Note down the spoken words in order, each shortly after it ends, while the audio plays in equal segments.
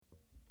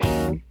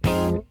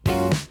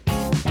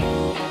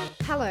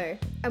Hello,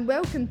 and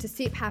welcome to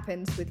Sip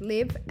Happens with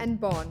Liv and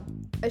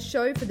Bon, a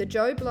show for the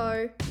Joe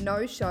Blow,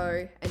 No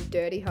Show, and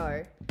Dirty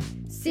Ho.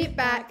 Sit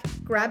back,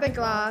 grab a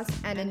glass,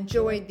 and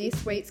enjoy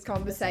this week's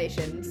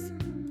conversations.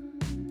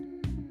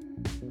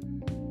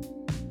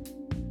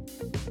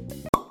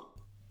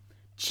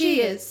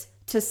 Cheers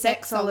to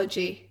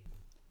sexology.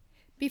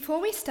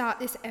 Before we start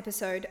this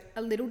episode,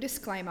 a little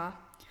disclaimer.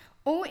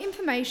 All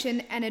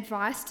information and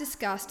advice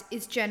discussed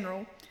is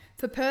general.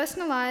 For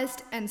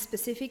personalised and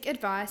specific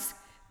advice,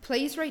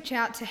 please reach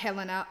out to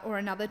Helena or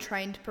another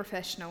trained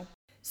professional.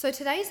 So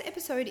today's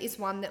episode is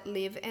one that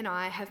Liv and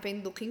I have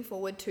been looking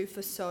forward to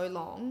for so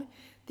long.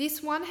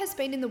 This one has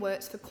been in the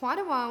works for quite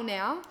a while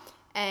now,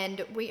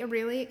 and we are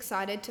really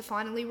excited to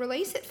finally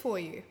release it for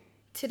you.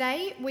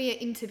 Today we are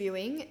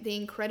interviewing the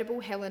incredible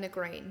Helena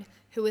Green,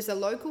 who is a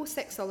local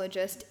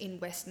sexologist in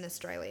Western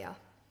Australia.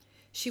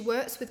 She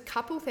works with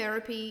couple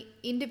therapy,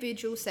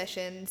 individual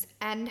sessions,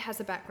 and has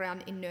a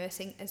background in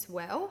nursing as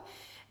well.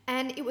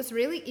 And it was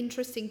really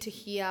interesting to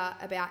hear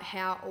about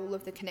how all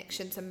of the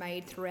connections are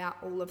made throughout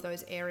all of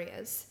those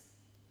areas.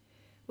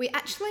 We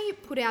actually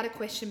put out a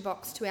question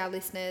box to our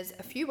listeners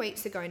a few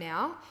weeks ago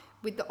now,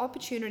 with the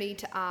opportunity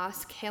to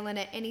ask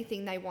Helena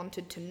anything they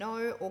wanted to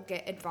know or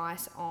get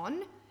advice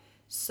on.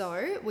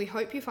 So we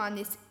hope you find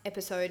this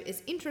episode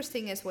as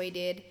interesting as we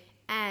did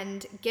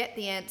and get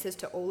the answers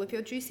to all of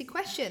your juicy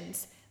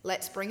questions.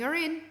 Let's bring her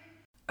in.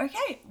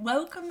 Okay,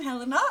 welcome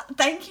Helena.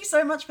 Thank you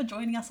so much for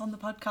joining us on the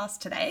podcast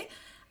today.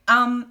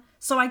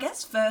 So I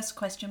guess first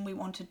question we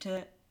wanted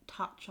to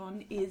touch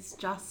on is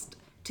just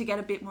to get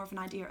a bit more of an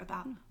idea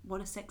about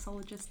what a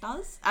sexologist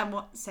does and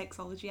what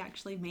sexology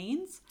actually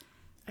means.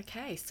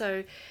 Okay,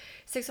 so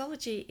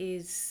sexology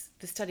is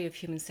the study of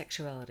human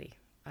sexuality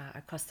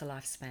across the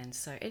lifespan.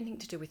 So anything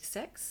to do with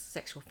sex,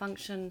 sexual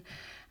function,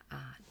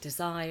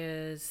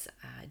 desires,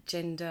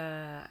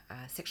 gender,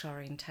 sexual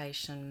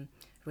orientation,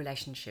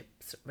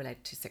 relationships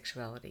related to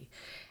sexuality.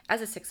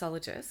 As a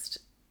sexologist,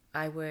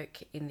 I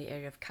work in the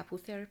area of couple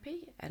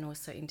therapy and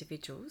also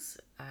individuals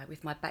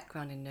with my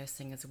background in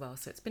nursing as well.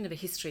 So it's been a bit of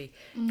a history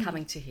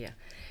coming to here.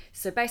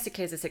 So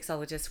basically as a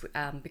sexologist,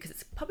 because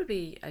it's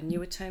probably a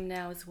newer term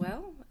now as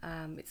well,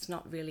 it's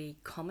not really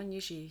common.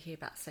 Usually you hear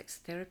about sex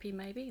therapy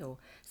maybe or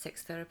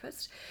sex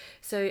therapist.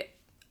 So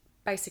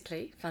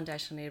basically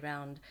foundationally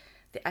around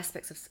the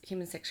aspects of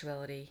human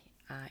sexuality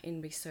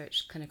in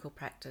research, clinical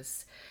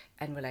practice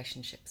and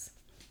relationships.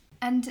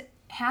 And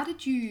how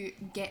did you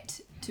get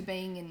to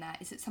being in that?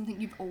 Is it something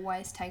you've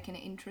always taken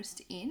an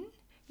interest in?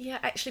 Yeah,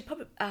 actually,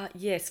 probably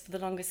yes, for the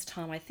longest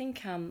time. I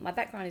think my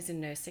background is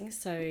in nursing,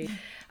 so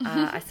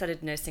I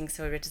studied nursing,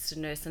 so a registered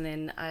nurse, and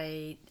then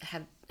I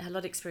had a lot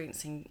of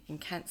experience in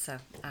cancer,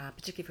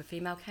 particularly for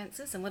female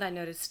cancers. And what I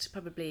noticed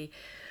probably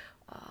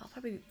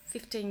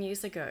 15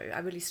 years ago, I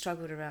really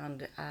struggled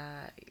around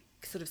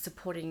sort of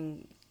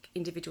supporting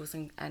individuals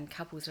and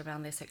couples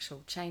around their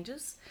sexual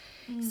changes.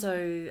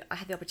 So I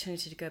had the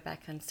opportunity to go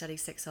back and study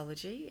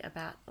sexology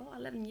about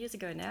 11 years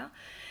ago now,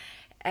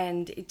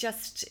 and it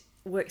just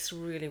works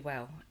really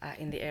well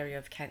in the area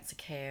of cancer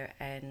care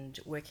and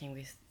working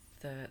with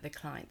the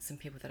clients and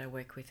people that I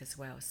work with as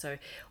well. So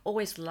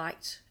always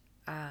liked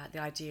the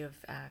idea of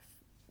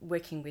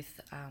working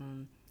with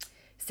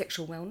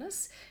sexual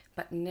wellness,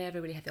 but never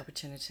really had the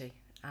opportunity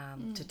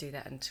to do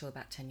that until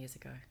about 10 years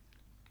ago.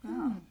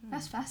 Oh,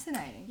 that's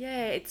fascinating.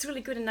 Yeah, it's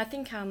really good, and I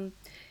think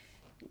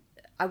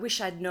I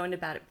wish I'd known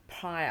about it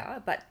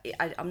prior, but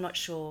I'm not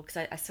sure,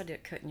 because I studied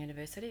at Curtin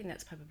University, and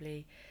that's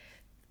probably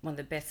one of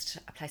the best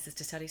places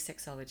to study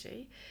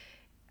sexology.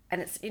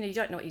 And it's, you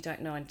don't know what you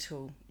don't know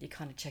until you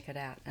kind of check it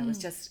out. And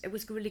it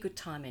was really good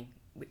timing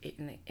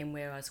in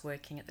where I was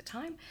working at the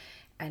time,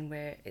 and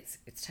where it's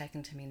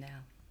taken to me now.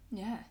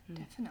 Yeah,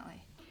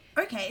 definitely.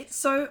 Okay,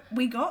 so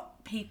we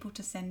got people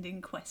to send in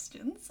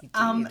questions.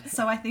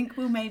 So I think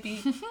we'll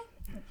maybe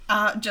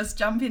just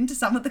jump into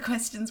some of the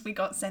questions we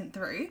got sent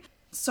through.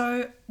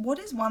 So what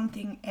is one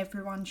thing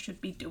everyone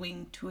should be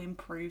doing to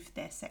improve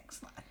their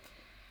sex life?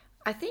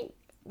 I think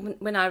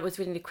when I was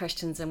reading the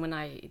questions and when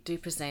I do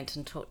present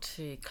and talk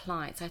to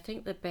clients, I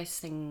think the best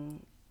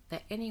thing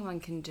that anyone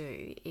can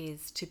do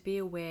is to be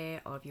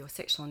aware of your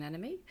sexual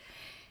anatomy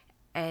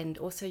and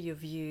also your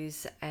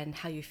views and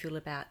how you feel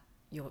about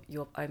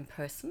your own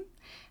person,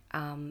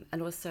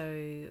 and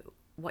also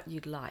what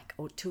you'd like,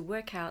 or to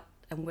work out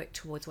and work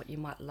towards what you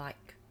might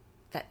like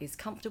that is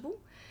comfortable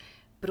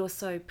but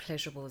also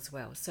pleasurable as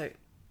well. So,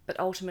 but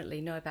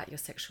ultimately know about your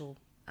sexual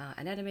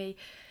anatomy,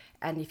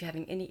 and if you're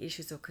having any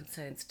issues or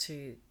concerns,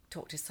 to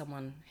talk to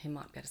someone who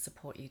might be able to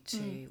support you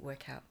to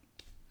work out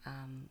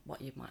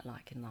what you might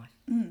like in life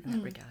in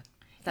that regard.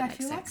 I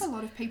feel like a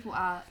lot of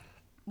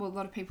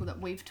people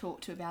that we've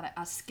talked to about it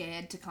are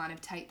scared to kind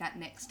of take that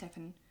next step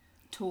and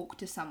talk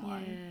to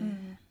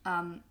someone.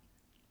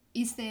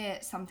 Is there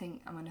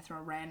something, I'm going to throw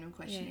a random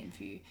question in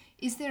for you,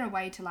 is there a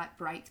way to like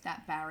break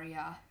that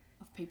barrier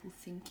of people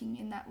thinking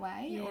in that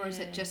way, or is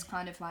it just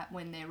kind of like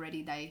when they're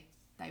ready they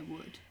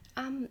would?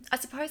 I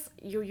suppose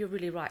you're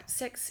really right.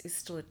 Sex is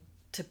still a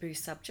taboo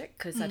subject,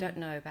 because I don't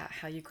know about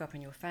how you grew up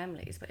in your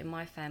families, but in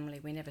my family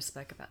we never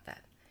spoke about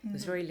that. It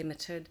was very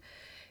limited.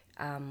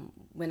 And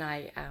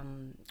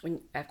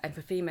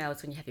for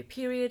females, when you have your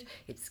period,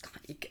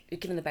 you're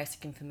given the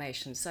basic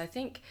information. So I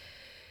think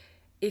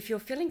if you're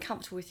feeling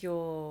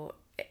comfortable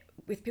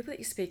with people that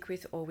you speak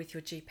with, or with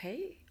your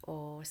GP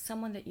or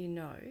someone that you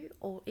know,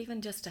 or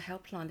even just a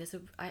helpline.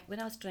 When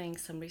I was doing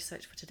some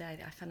research for today,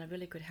 I found a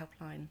really good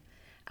helpline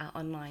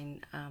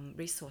online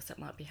resource that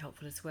might be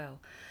helpful as well.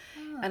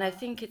 And I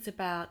think it's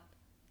about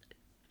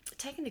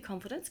taking the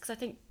confidence, because I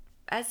think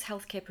as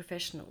healthcare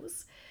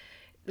professionals,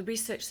 the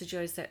research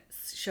shows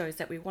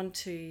that we want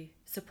to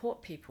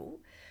support people,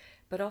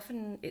 but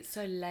often it's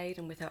so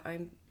laden with our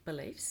own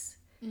beliefs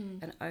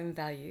and own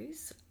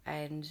values,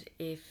 and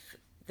if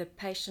the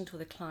patient or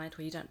the client,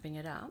 or you don't bring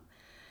it up,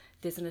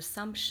 there's an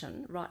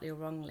assumption, rightly or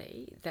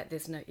wrongly, that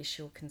there's no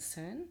issue or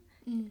concern.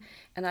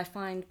 And I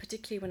find,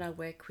 particularly when I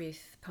work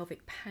with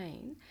pelvic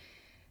pain,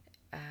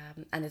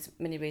 and there's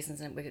many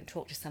reasons, and we're going to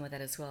talk to some of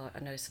that as well, I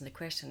noticed in the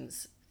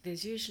questions,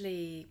 there's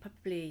usually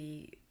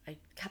probably a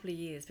couple of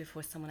years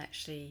before someone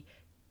actually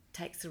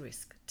takes the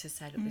risk to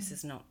say, look, this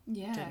is not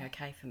doing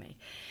okay for me.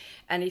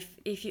 And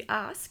if you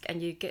ask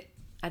and you get,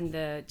 and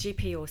the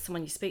GP or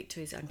someone you speak to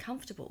is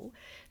uncomfortable,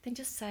 then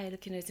just say,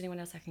 look, is there anyone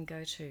else I can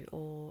go to?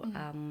 Or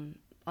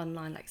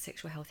online, like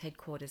Sexual Health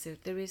Headquarters,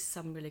 there is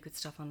some really good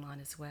stuff online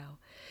as well.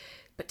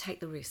 But take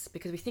the risk,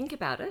 because we think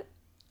about it,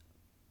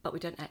 but we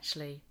don't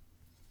actually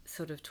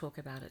sort of talk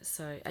about it.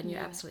 So, and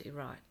you're absolutely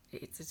right.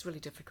 It's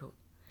really difficult.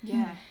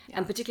 Yeah.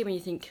 And particularly when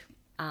you think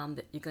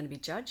that you're going to be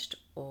judged,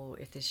 or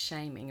if there's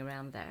shaming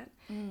around that,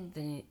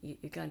 then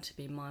you're going to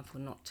be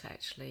mindful not to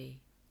actually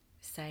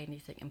say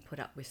anything and put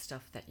up with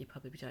stuff that you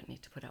probably don't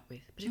need to put up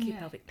with, particularly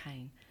pelvic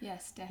pain.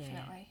 Yes,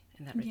 definitely.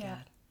 In that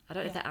regard. I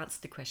don't know if that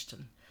answered the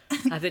question.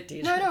 I bet it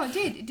did. No,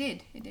 it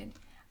did.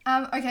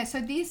 Okay,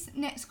 so this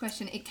next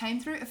question, it came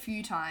through a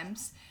few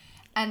times,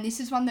 and this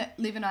is one that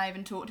Liv and I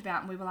even talked about,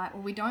 and we were like,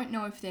 well, we don't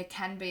know if there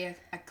can be a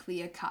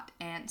clear-cut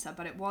answer,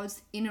 but it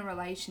was, in a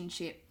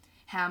relationship,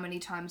 how many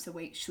times a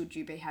week should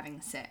you be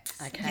having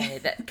sex? Okay,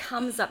 that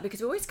comes up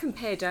because we always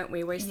compare, don't we?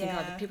 We always think,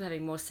 the people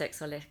having more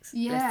sex or less sex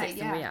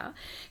than we are.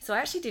 So I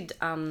actually did,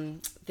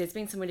 there's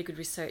been some really good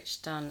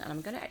research done, and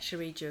I'm going to actually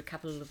read you a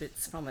couple of little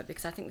bits from it,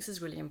 because I think this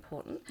is really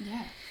important.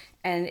 Yeah.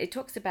 And it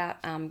talks about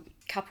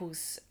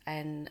couples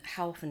and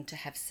how often to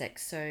have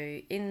sex.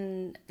 So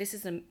this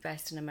is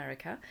based in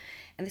America,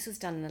 and this was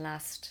done in the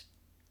last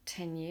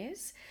 10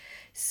 years.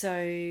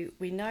 So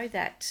we know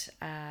that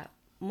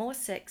more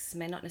sex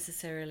may not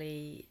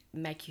necessarily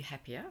make you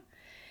happier,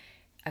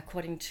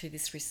 according to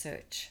this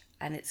research.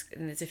 And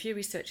there's a few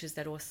researchers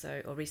that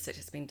research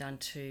has been done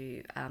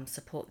to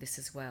support this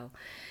as well.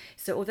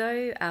 So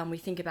although we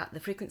think about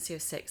the frequency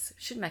of sex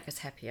should make us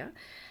happier,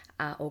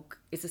 or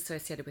is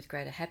associated with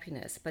greater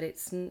happiness, but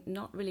it's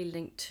not really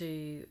linked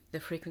to the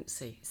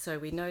frequency. So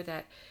we know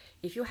that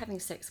if you're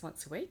having sex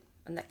once a week,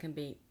 and that can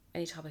be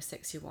any type of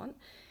sex you want,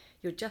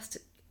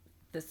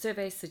 the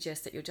surveys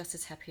suggest that you're just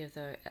as happy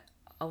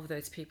of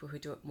those people who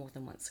do it more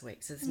than once a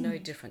week. So there's no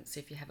difference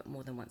if you have it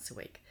more than once a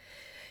week.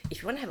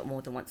 If you want to have it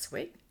more than once a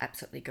week,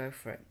 absolutely go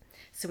for it.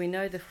 So we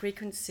know the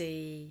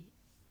frequency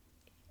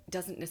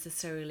doesn't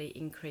necessarily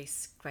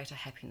increase greater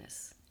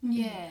happiness.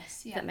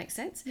 Yes. Does that make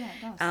sense? Yeah,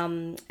 it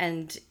does.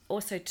 And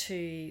also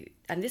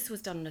and this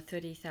was done on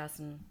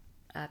 30,000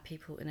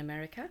 people in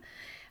America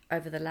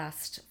over the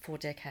last 4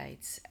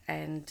 decades.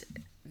 And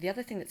the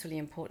other thing that's really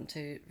important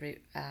to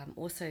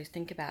also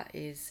think about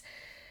is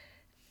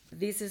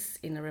this is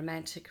in a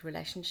romantic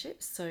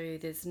relationship. So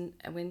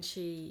when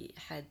she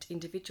had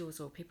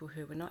individuals or people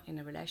who were not in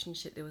a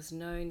relationship, there was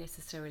no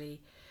necessarily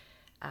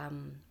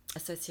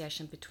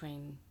association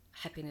between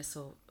happiness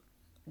or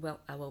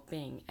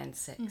well-being and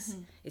sex.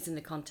 It's in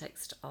the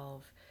context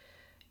of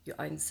your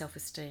own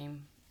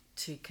self-esteem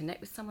to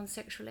connect with someone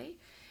sexually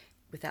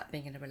without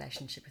being in a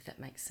relationship, if that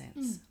makes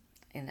sense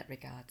in that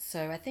regard.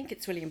 So I think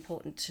it's really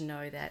important to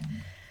know that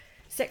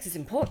sex is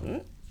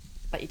important,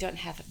 but you don't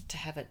have to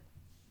have it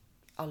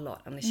a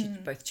lot unless you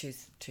both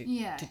choose to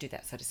do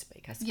that, so to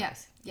speak, I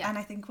suppose. Yeah. And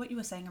I think what you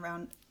were saying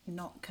around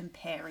not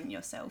comparing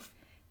yourself,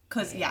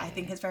 because I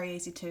think it's very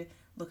easy to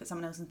look at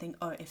someone else and think,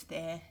 oh, if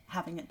they're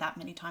having it that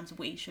many times,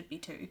 we should be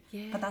too.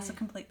 Yeah. But that's a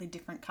completely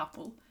different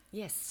couple.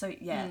 Yes. So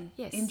yes,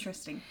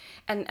 interesting.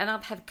 And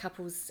I've had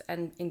couples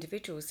and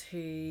individuals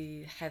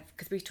who have,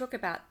 because we talk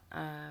about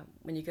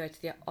when you go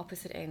to the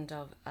opposite end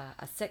of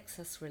a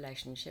sexless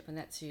relationship, and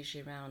that's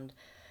usually around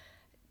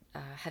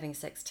having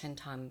sex 10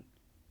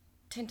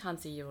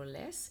 times a year or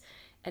less.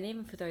 And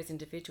even for those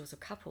individuals or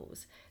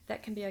couples,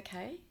 that can be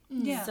okay.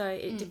 Yeah. So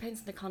it depends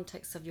on the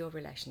context of your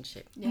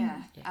relationship.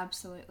 Yeah,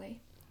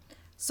 absolutely.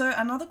 So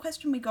another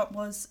question we got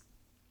was,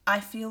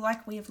 I feel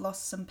like we've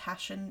lost some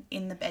passion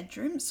in the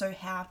bedroom, so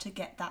how to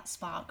get that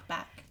spark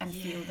back and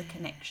feel the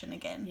connection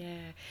again?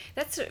 Yeah,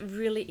 that's a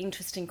really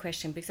interesting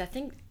question, because I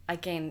think,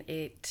 again,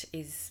 it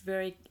is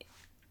very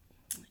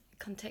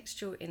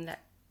contextual in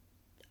that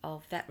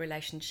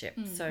relationship.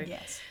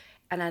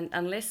 And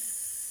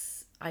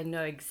unless I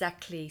know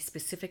exactly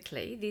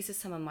specifically, these are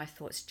some of my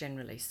thoughts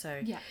generally.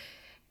 So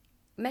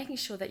making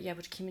sure that you're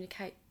able to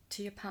communicate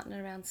to your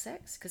partner around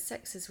sex, because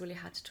sex is really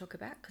hard to talk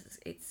about because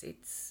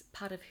it's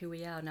part of who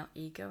we are and our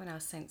ego and our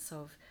sense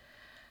of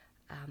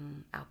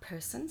our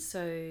person.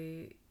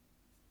 So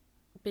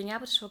being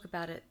able to talk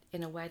about it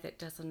in a way that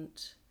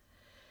doesn't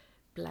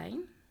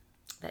blame,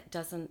 that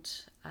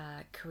doesn't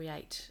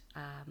create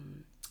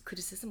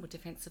criticism or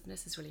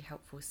defensiveness is really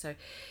helpful. So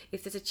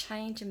if there's a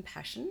change in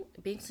passion,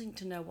 it'd be interesting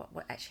to know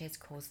what actually has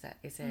caused that.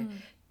 Is there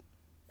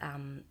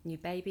new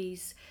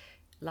babies,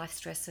 life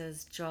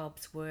stresses,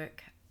 jobs,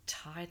 work,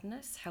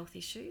 tiredness, health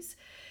issues?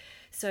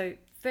 So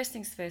first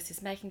things first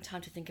is making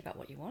time to think about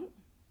what you want,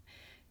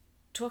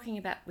 talking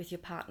about with your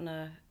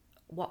partner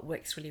what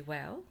works really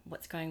well,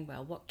 what's going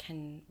well, what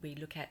can we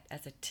look at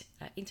as an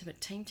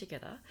intimate team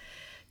together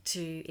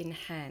to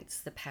enhance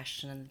the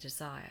passion and the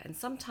desire. And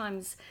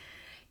sometimes,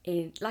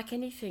 like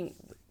anything,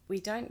 we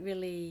don't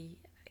really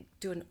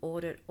do an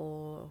audit,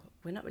 or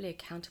we're not really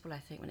accountable, I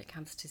think, when it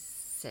comes to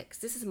sex.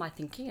 This is my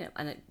thinking,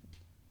 and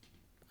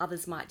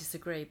others might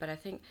disagree, but I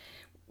think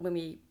when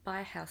we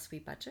buy a house, we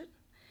budget.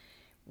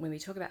 When we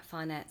talk about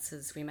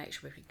finances, we make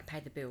sure we can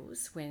pay the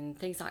bills. When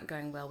things aren't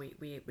going well,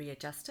 we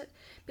readjust it.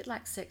 A bit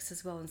like sex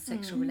as well, and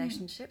sexual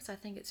relationships. I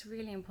think it's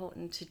really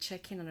important to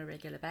check in on a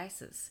regular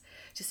basis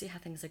to see how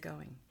things are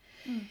going.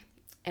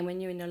 And when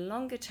you're in a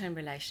longer term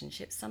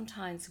relationship,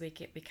 sometimes we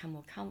become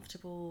more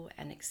comfortable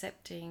and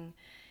accepting.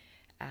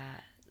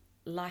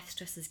 Life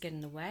stresses get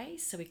in the way,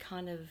 so we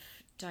kind of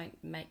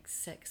don't make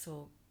sex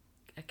or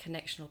a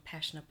connection or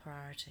passion a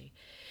priority.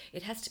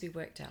 It has to be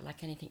worked out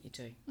like anything you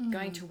do.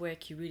 Going to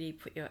work, you really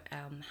put a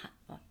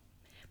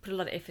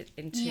lot of effort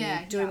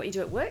into doing what you do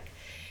at work.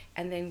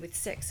 And then with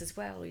sex as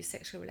well, or your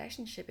sexual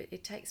relationship,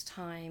 it takes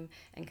time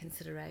and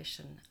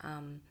consideration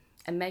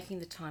and making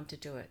the time to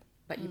do it.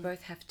 But you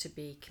both have to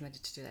be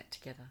committed to do that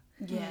together.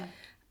 Yeah.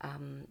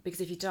 Because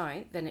if you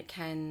don't, then it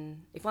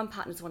can, if one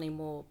partner's wanting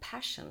more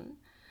passion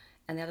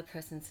and the other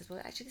person says,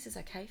 well, actually, this is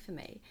okay for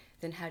me,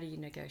 then how do you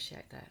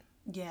negotiate that?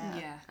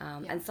 Yeah.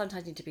 And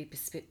sometimes you need to be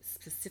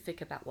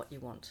specific about what you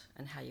want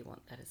and how you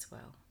want that as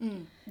well.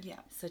 Yeah.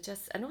 So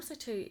and also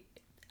to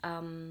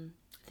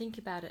think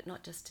about it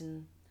not just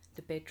in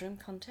the bedroom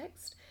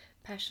context.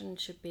 Passion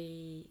should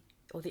be,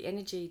 or the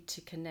energy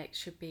to connect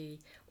should be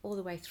all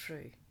the way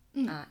through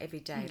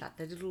every day. Like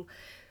the little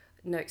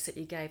notes that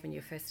you gave when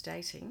you're first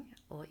dating,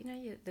 or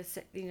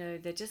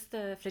they're just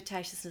the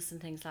flirtatiousness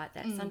and things like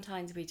that.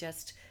 Sometimes we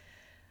just,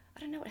 I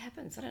don't know what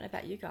happens. I don't know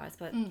about you guys,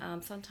 but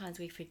sometimes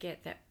we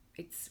forget that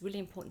it's really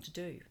important to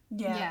do.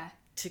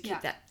 To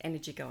keep that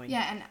energy going.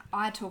 Yeah, and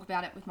I talk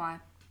about it with my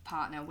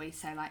partner. We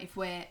say, like, if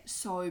we're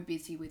so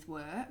busy with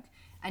work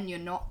and you're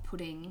not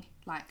putting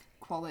like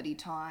quality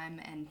time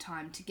and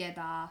time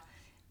together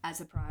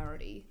as a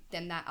priority,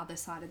 then that other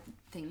side of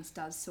things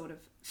does sort of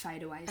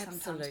fade away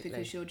sometimes,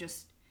 because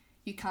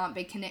you can't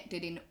be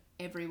connected in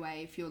every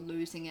way if you're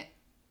losing it,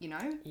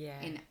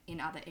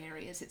 in other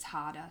areas. It's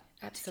harder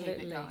to keep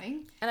it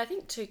going. And I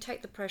think to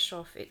take the pressure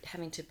off it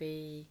having to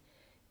be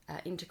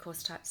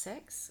intercourse type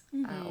sex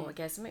or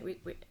orgasmic,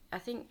 I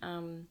think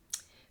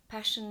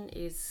passion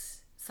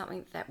is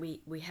something that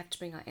we have to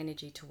bring our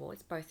energy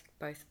towards,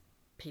 both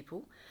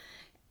people,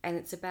 and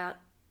it's about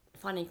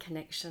finding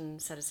connection,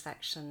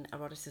 satisfaction,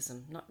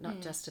 eroticism, not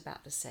just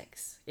about the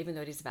sex, even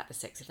though it is about the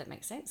sex, if that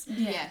makes sense.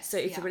 So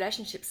if the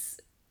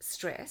relationship's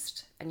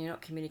stressed and you're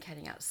not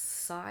communicating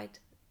outside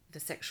the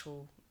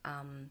sexual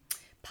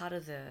part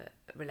of the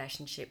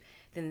relationship,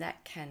 then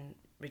that can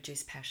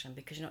reduce passion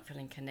because you're not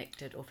feeling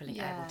connected or feeling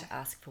able to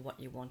ask for what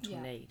you want or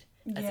need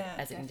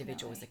as an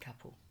individual, as a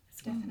couple.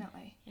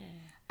 Definitely.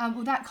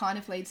 Well, that kind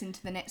of leads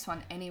into the next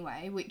one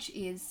anyway, which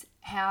is,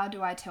 how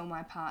do I tell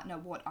my partner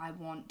what I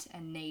want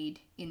and need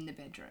in the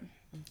bedroom?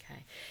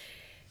 Okay.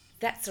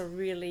 That's a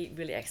really,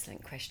 really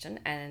excellent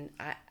question. And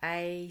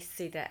I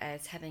see that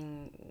as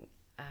having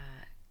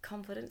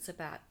confidence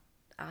about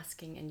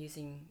asking and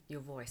using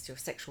your voice, your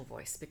sexual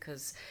voice,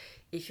 because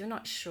if you're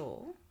not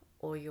sure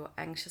or you're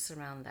anxious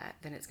around that,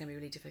 then it's going to be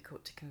really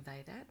difficult to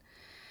convey that.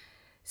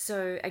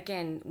 So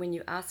again, when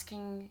you're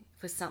asking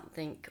for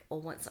something or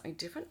want something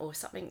different, or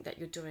something that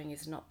you're doing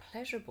is not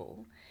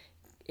pleasurable,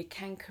 it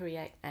can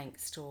create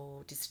angst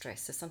or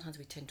distress. So sometimes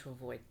we tend to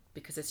avoid,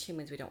 because as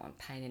humans we don't want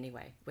pain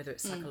anyway, whether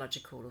it's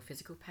psychological or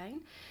physical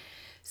pain.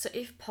 So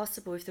if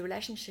possible, if the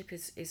relationship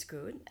is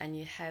good and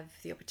you have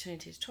the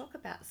opportunity to talk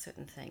about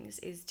certain things,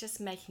 is just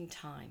making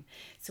time.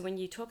 So when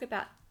you talk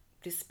about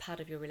this part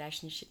of your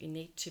relationship, you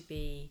need to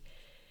be,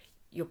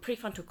 your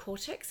prefrontal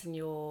cortex and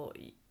your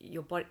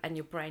body and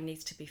your brain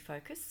needs to be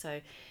focused.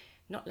 So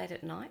not late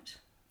at night,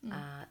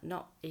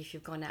 not if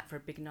you've gone out for a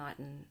big night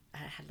and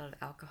had a lot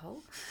of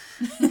alcohol,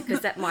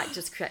 because that might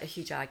just create a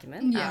huge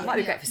argument. It might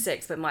be great for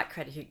sex, but it might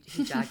create a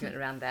huge argument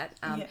around that.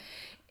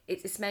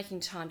 It's making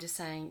time, just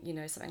saying,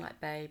 something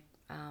like, babe,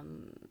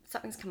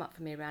 something's come up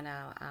for me around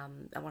our,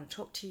 I want to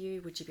talk to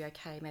you. Would you be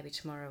okay maybe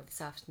tomorrow or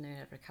this afternoon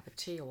over a cup of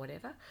tea or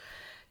whatever,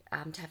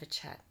 to have a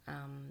chat?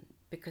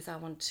 Because I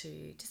want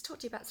to just talk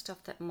to you about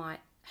stuff that might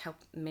help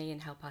me and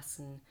help us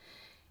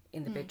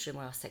in the bedroom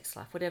or our sex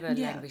life, whatever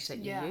language that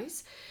you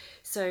use.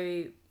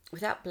 So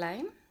without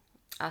blame,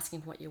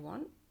 asking for what you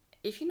want,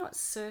 if you're not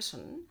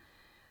certain,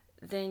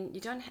 then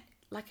you don't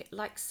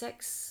like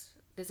sex.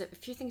 There's a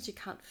few things you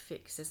can't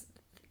fix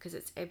because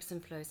it's ebbs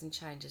and flows and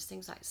changes.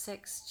 Things like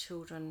sex,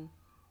 children,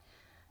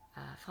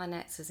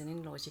 finances, and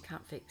in-laws you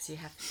can't fix. You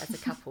have, as a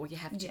couple, you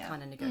have to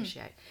kind of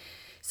negotiate.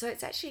 So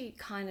it's actually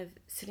kind of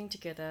sitting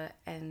together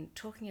and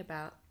talking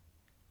about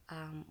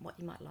what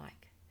you might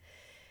like.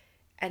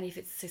 And if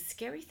it's a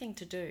scary thing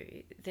to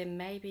do, then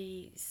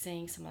maybe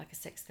seeing someone like a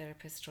sex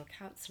therapist or a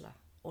counsellor,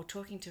 or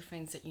talking to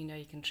friends that you know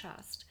you can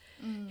trust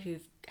who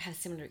have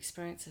similar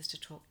experiences to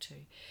talk to.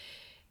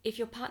 If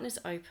your partner's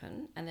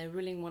open and they're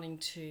really wanting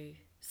to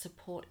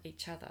support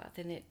each other,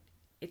 then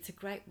it's a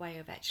great way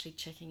of actually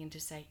checking in to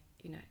say,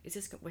 is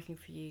this working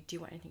for you? Do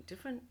you want anything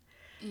different?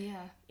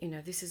 Yeah.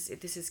 This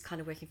is kind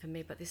of working for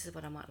me, but this is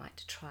what I might like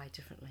to try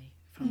differently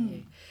from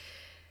you.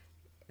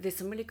 There's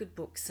some really good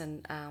books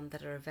and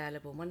that are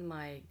available. One of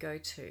my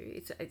go-to,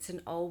 it's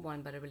an old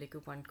one, but a really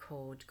good one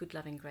called Good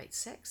Loving Great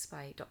Sex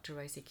by Dr.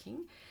 Rosie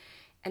King.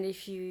 And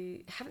if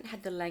you haven't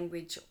had the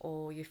language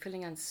or you're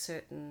feeling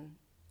uncertain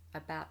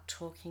about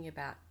talking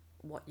about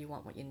what you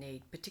want, what you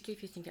need, particularly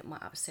if you think it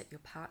might upset your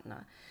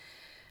partner,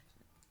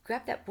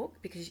 grab that book,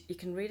 because you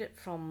can read it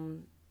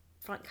from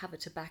front cover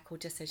to back or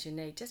just as you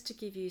need, just to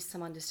give you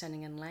some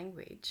understanding and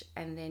language,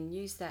 and then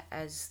use that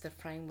as the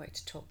framework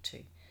to talk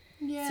to.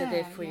 Yeah, so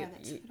therefore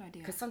that's a good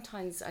idea. Because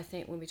sometimes I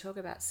think when we talk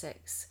about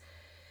sex,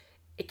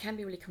 it can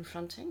be really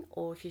confronting,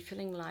 or if you're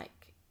feeling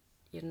like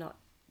you're not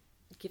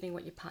giving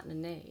what your partner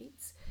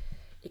needs,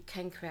 it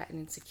can create an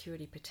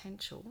insecurity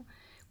potential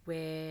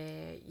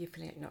where you're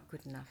feeling like you're not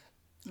good enough.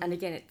 And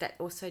again, that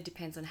also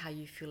depends on how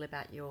you feel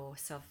about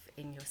yourself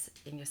in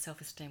your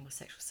self-esteem or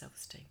sexual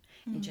self-esteem,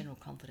 in general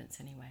confidence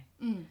anyway.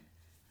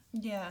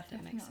 Yeah.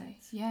 That makes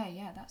sense.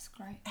 Yeah, that's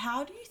great.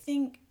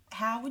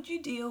 How would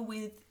you deal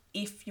with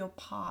if your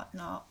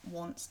partner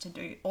wants to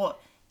do, or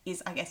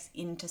is, I guess,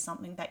 into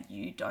something that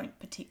you don't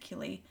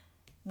particularly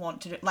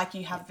want to do, like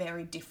you have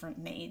very different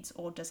needs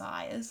or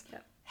desires?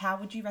 Yep. How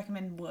would you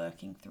recommend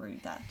working through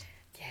that?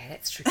 Yeah,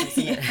 that's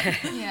tricky, isn't it?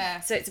 Yeah.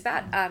 So it's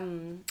about,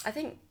 I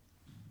think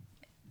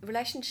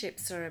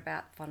relationships are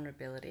about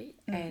vulnerability,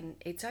 and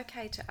it's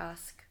okay to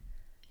ask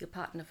your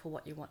partner for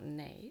what you want and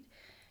need.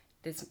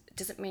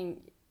 Doesn't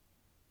mean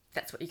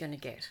that's what you're going to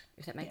get,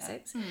 if that makes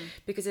sense.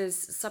 Because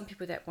there's some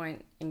people that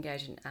won't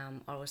engage in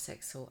oral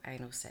sex or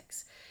anal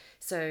sex.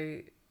 So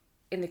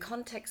in the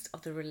context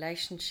of the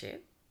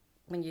relationship,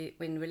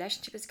 when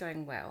relationship is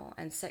going well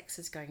and sex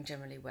is going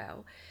generally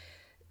well,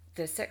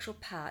 the sexual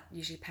part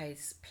usually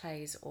plays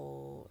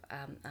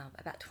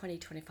about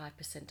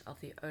 20-25%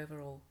 of the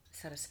overall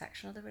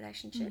satisfaction of the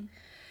relationship.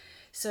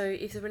 So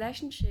if the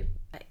relationship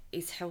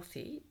is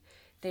healthy,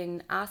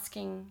 then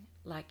asking,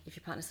 like, if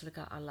your partner's sort of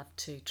go, I'd love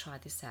to try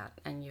this out,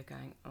 and you're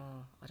going,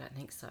 oh, I don't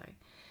think so,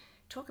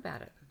 talk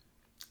about it.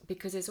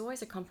 Because there's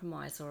always a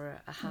compromise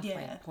or a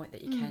halfway point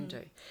that you can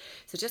do.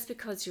 So just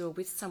because you're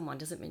with someone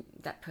doesn't mean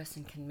that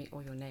person can meet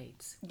all your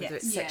needs, whether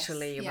it's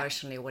sexually,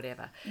 emotionally, or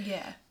whatever.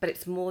 Yeah. But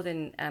it's more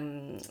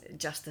than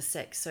just the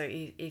sex. So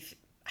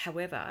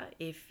however,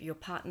 if your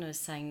partner is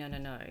saying,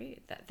 no,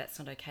 that's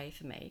not okay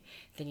for me,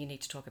 then you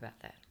need to talk about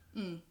that.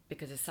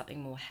 Because there's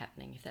something more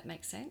happening, if that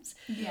makes sense.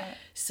 Yeah.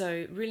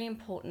 So really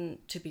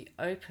important to be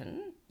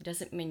open.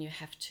 Doesn't mean you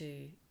have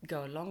to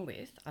go along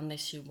with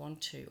unless you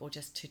want to, or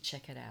just to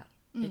check it out.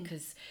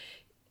 Because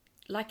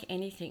like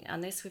anything,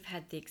 unless we've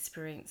had the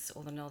experience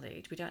or the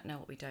knowledge, we don't know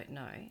what we don't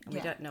know, and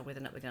we don't know whether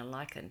or not we're going to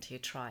like it until you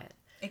try it.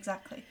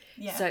 Exactly.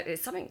 Yeah. So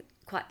it's something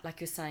quite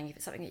like you're saying, if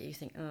it's something that you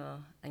think,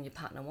 and your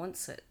partner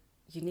wants it,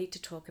 you need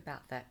to talk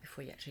about that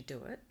before you actually do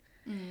it.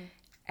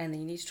 And then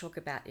you need to talk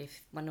about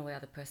if one or the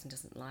other person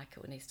doesn't like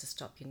it or needs to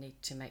stop, you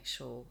need to make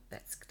sure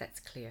that's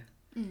clear.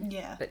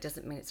 Yeah. But it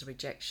doesn't mean it's a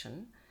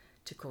rejection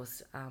to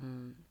cause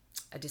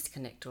a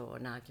disconnect or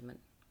an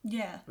argument.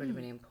 Yeah. Really,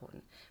 really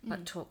important.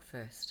 But talk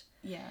first.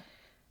 Yeah.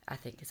 I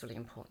think is really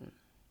important.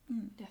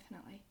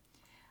 Definitely.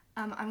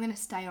 I'm going to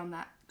stay on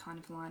that kind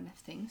of line of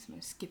things. I'm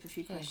going to skip a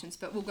few questions,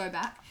 but we'll go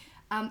back.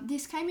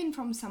 This came in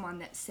from someone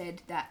that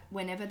said that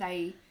whenever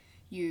they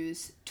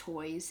use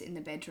toys in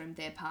the bedroom,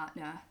 their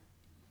partner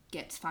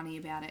gets funny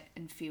about it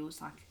and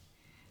feels like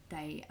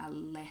they are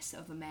less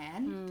of a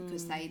man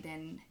because they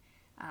then,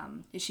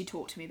 she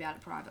talked to me about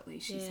it privately.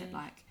 She said,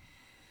 like,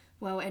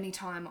 well,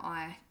 anytime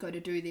I go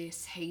to do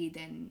this, he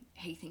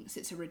thinks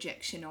it's a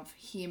rejection of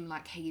him,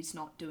 like he's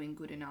not doing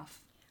good enough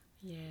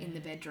in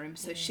the bedroom.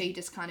 So she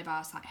just kind of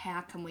asked, like,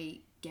 how can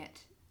we get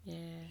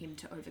him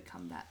to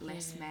overcome that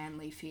less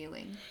manly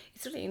feeling?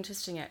 It's really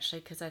interesting,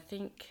 actually, because I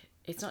think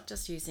it's not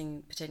just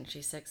using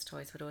potentially sex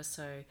toys, but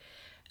also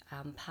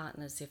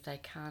partners, if they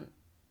can't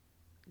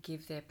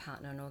give their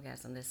partner an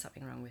orgasm, there's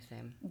something wrong with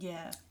them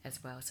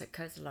as well. So it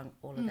goes along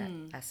all of that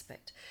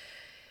aspect.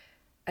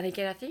 And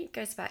again, I think it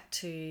goes back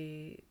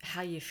to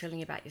how you're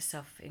feeling about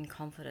yourself in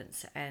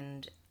confidence.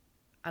 And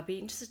I'd be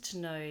interested to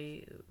know,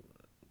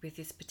 with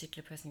this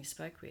particular person you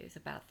spoke with,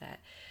 about that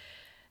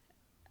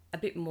a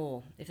bit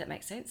more, if that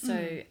makes sense.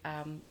 So,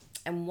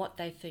 and what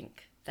they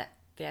think that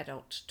the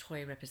adult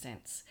toy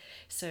represents.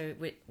 So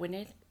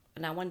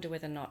and I wonder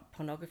whether or not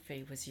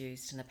pornography was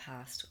used in the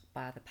past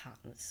by other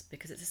partners,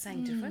 because it's the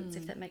same difference,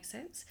 if that makes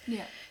sense.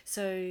 Yeah.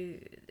 So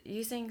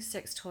using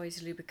sex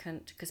toys,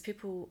 lubricant, because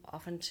people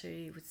often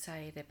too would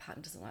say their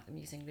partner doesn't like them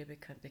using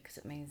lubricant because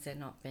it means they're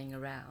not being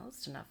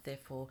aroused enough,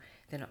 therefore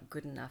they're not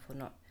good enough or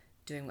not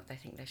doing what they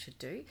think they should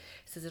do.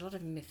 So there's a lot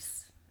of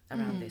myths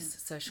around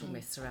this, social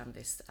myths around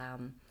this,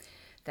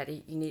 that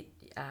you need,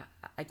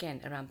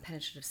 again, around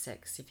penetrative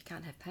sex. If you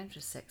can't have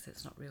penetrative sex,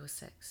 it's not real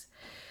sex.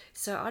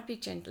 So I'd be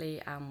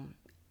gently,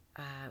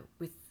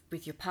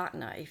 with your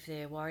partner, if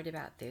they're worried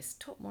about this,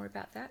 talk more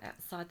about that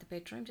outside the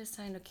bedroom. Just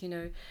saying, look,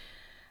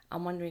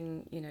 I'm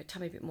wondering,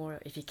 tell me a bit more,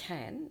 if you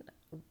can,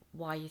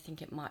 why you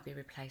think it might be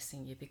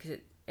replacing you. Because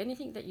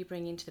anything that you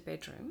bring into the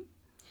bedroom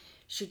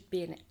should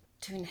be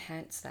to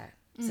enhance that.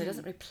 So it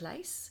doesn't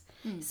replace.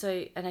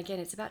 So, and again,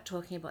 it's about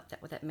talking about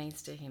that, what that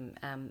means to him.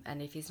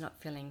 And if he's not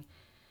feeling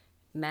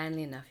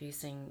manly enough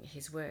using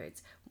his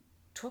words,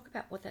 talk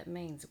about what that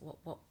means,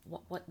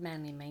 what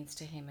manly means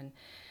to him,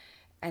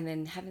 and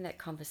then having that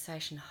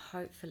conversation,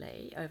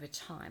 hopefully over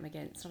time.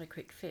 Again, it's not a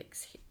quick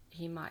fix.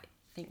 He might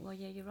think, well,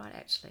 yeah, you're right,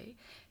 actually.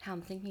 How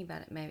I'm thinking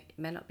about it may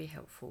not be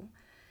helpful,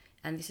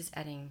 and this is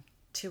adding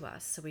to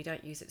us, so we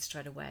don't use it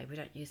straight away. We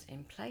don't use it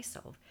in place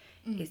of.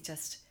 It's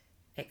just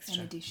extra.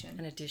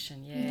 An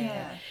addition,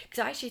 yeah.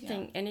 Because I actually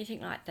think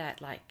anything like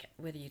that, like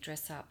whether you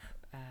dress up,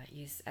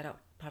 use adult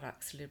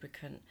products,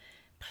 lubricant,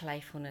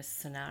 playfulness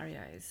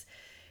scenarios,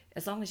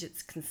 as long as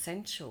it's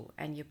consensual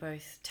and you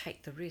both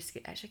take the risk,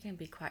 it actually can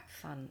be quite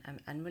fun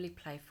and really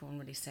playful and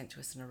really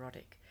sensuous and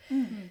erotic.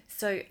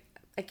 So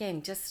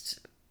again, just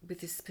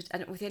with this,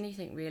 and with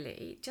anything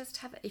really, just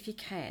have, if you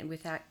can,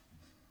 without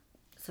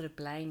sort of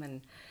blame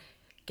and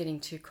getting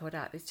too caught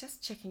up, it's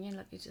just checking in.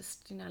 Like, you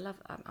just,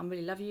 I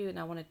really love you, and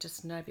I want to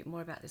just know a bit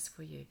more about this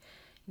for you.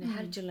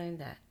 How did you learn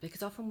that?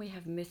 Because often we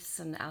have myths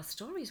and our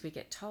stories we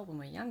get told when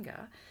we're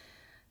younger.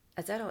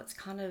 As adults,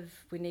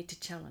 we need to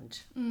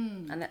challenge,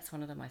 and that's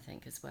one of them, I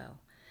think, as well,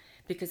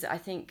 because I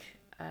think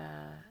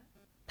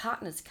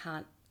partners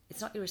can't. It's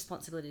not your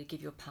responsibility to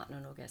give your partner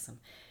an orgasm.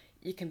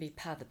 You can be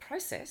part of the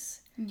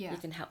process. You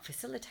can help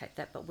facilitate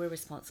that, but we're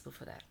responsible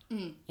for that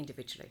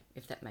individually,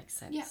 if that makes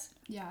sense.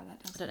 Yeah,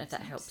 that does. I don't know if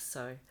that helps.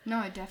 So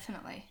no,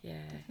 definitely.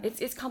 Yeah,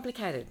 it's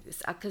complicated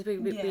because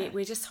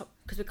we're just,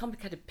 because we're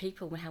complicated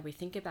people in how we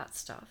think about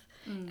stuff,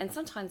 and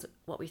sometimes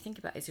what we think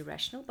about is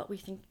irrational, but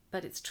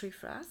it's true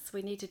for us.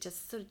 We need to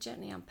just sort of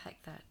gently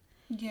unpack that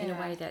in a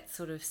way that's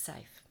sort of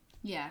safe.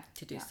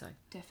 To do so.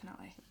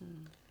 Definitely.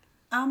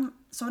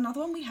 So another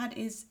one we had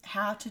is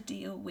how to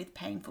deal with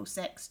painful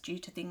sex due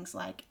to things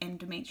like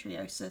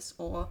endometriosis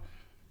or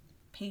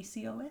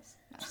PCOS.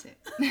 That's it.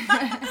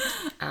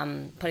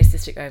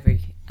 Polycystic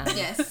ovary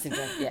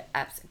syndrome. Yeah,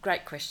 absolutely.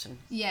 Great question.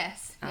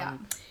 Yes. I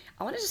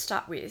wanted to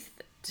start with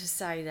to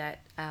say that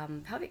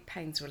pelvic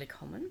pain is really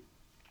common,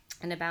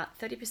 and about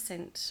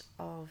 30%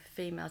 of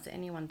females at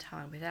any one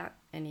time without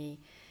any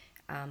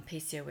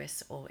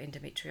PCOS or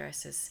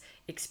endometriosis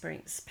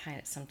experience pain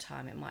at some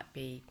time. It might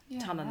be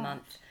time of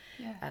month,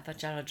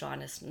 vaginal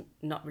dryness,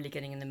 not really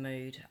getting in the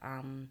mood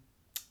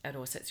at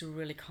all. So it's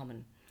really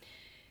common.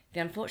 The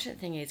unfortunate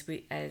thing is,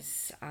 we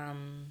as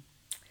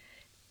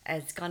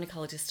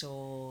gynecologists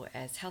or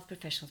as health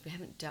professionals, we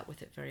haven't dealt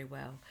with it very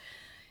well.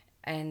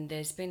 And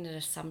there's been an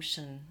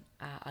assumption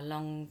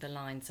along the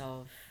lines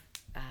of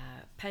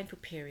painful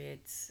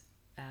periods.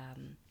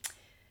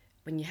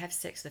 When you have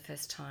sex the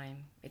first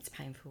time, it's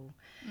painful.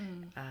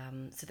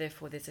 So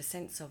therefore, there's a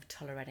sense of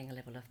tolerating a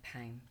level of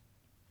pain.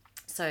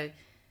 So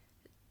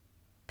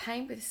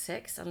pain with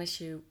sex,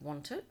 unless you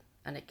want it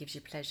and it gives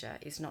you pleasure,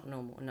 is not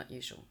normal and not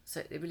usual.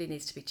 So it really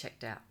needs to be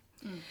checked out.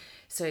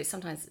 So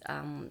sometimes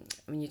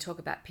when you talk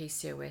about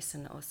PCOS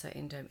and also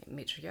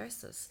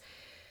endometriosis,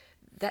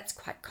 that's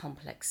quite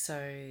complex.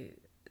 So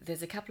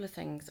there's a couple of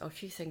things, or a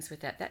few things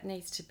with that. That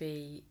needs to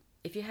be,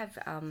 if you have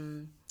a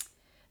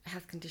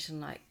health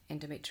condition like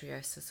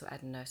endometriosis or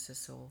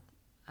adenosis or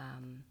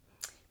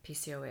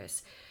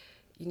PCOS,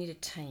 you need a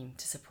team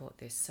to support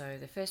this. So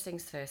the first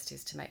things first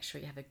is to make sure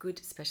you have a good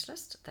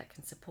specialist that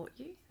can support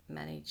you,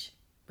 manage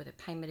with a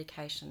pain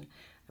medication,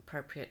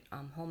 appropriate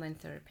hormone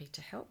therapy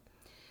to help.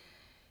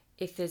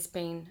 If there's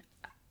been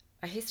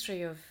a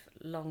history of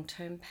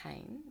long-term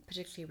pain,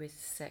 particularly with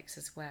sex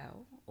as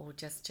well, or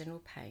just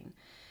general pain,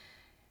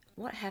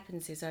 what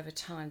happens is over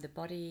time the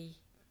body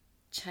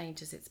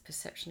changes its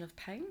perception of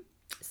pain.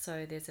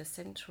 So there's a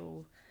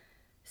central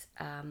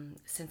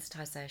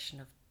sensitization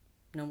of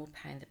normal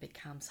pain that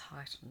becomes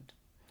heightened.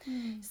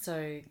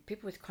 So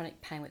people with chronic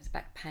pain, with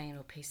back pain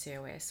or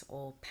PCOS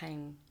or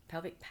pain,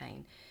 pelvic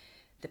pain,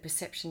 the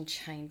perception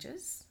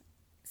changes.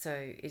 So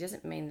it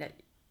doesn't mean that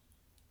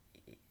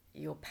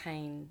your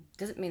pain's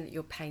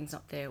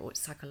not there or it's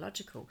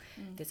psychological.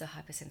 There's a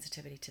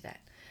hypersensitivity to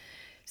that.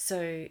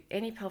 So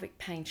any pelvic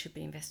pain should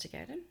be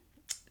investigated.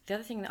 The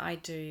other thing that I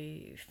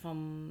do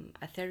from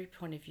a therapy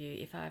point of view,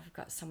 if I've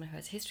got someone who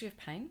has a history of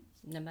pain,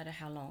 no matter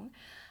how long,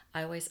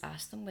 I always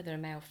ask them whether a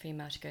male or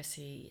female to go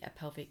see a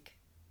pelvic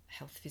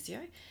health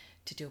physio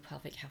to do a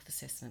pelvic health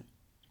assessment.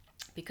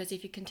 Because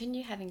if you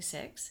continue having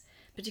sex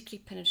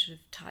particularly penetrative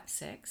type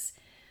sex,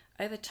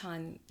 over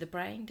time, the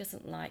brain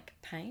doesn't like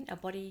pain. Our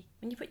body,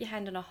 when you put your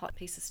hand on a hot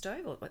piece of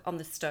stove or on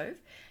the stove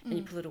and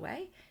you pull it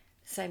away,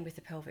 same with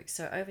the pelvic.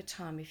 So over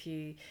time, if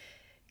you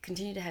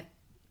continue to have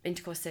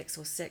intercourse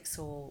sex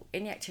or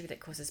any activity that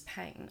causes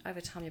pain,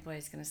 over time your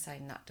body's going to say,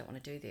 no, don't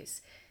want to do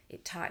this.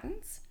 It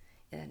tightens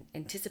and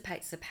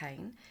anticipates the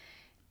pain,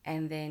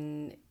 and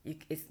then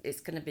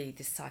it's going to be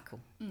this cycle.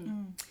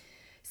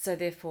 So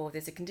therefore,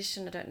 there's a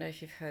condition, I don't know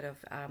if you've heard of,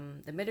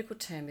 the medical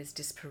term is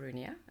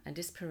dyspareunia, and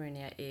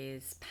dyspareunia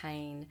is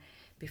pain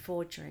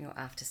before, during or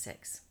after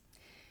sex.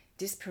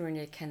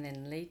 Dyspareunia can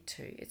then lead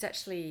to, it's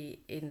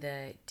actually in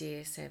the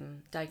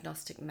DSM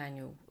diagnostic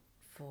manual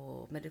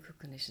for medical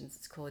conditions,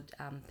 it's called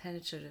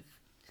penetrative,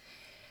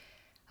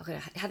 okay,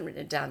 I hadn't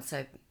written it down,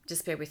 so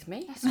just bear with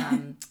me.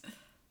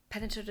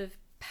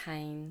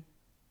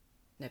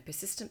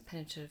 Persistent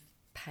penetrative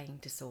pain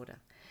disorder.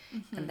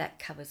 And that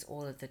covers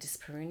all of the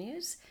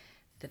dyspareunias,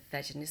 the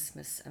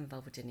vaginismus and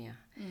vulvodynia.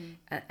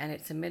 And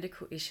it's a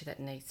medical issue that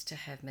needs to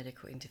have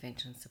medical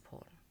intervention and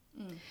support.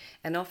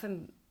 And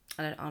often,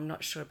 and I'm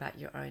not sure about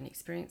your own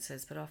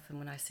experiences, but often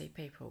when I see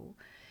people,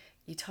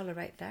 you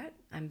tolerate that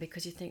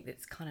because you think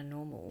that's kind of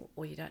normal,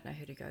 or you don't know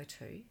who to go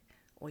to,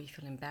 or you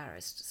feel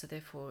embarrassed. So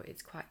therefore,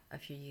 it's quite a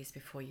few years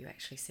before you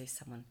actually see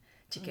someone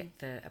to get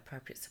the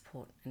appropriate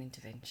support and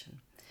intervention.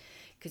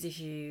 Because if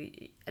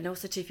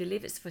you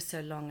leave it for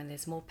so long and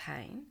there's more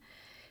pain,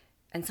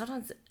 and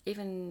sometimes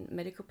even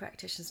medical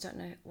practitioners don't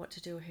know what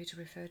to do or who to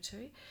refer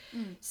to.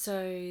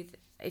 So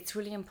it's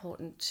really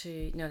important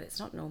to know that it's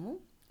not normal.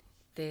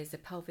 There's a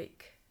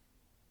pelvic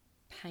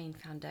pain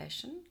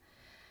foundation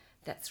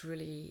that's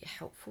really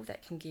helpful,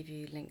 that can give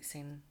you links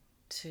in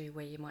to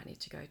where you might need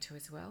to go to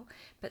as well.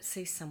 But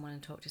see someone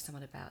and talk to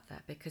someone about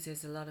that, because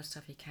there's a lot of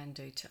stuff you can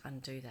do to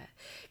undo that.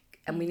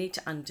 And we need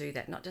to undo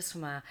that, not just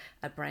from a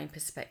brain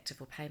perspective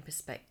or pain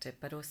perspective,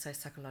 but also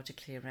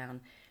psychologically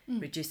around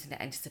reducing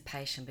the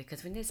anticipation.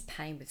 Because when there's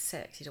pain with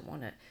sex, you don't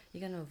want it.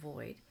 You're going to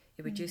avoid.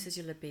 It reduces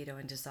your libido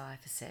and desire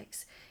for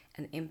sex,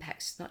 and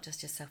impacts not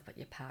just yourself but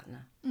your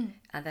partner.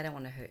 And they don't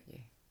want to hurt you.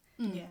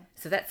 Yeah.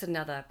 So that's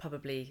another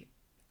probably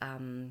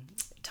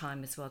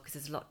time as well, because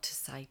there's a lot to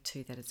say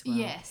to that as well.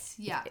 Yes,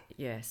 yeah.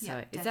 Yeah,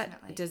 so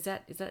definitely. is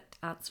that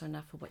answer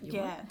enough for what you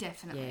want?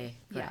 Definitely.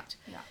 Yeah, great.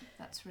 Yeah,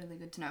 that's really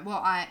good to know. Well,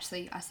 I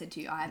said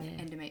to you, I have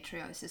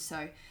endometriosis,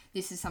 so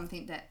this is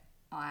something that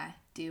I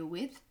deal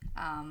with.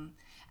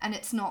 And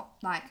it's not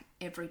like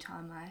every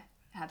time I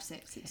have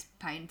sex it's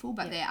painful,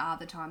 but there are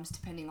the times,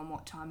 depending on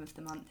what time of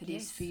the month it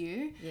is for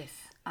you,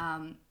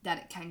 that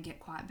it can get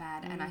quite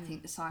bad. And I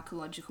think the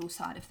psychological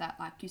side of that,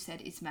 like you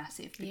said, is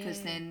massive,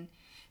 because then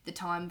the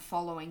time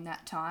following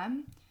that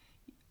time,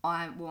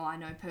 I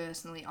know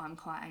personally I'm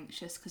quite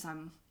anxious because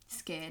I'm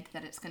scared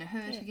that it's going to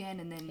hurt again,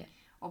 and then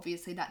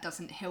obviously that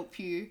doesn't help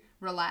you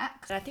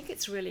relax. I think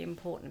it's really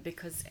important,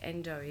 because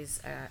endo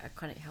is a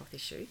chronic health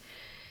issue,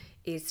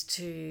 is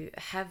to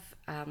have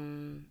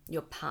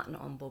your partner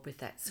on board with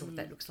that, so what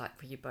that looks like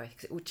for you both,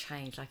 because it will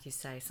change, like you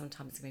say,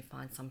 sometimes it's going to be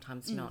fine,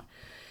 sometimes not.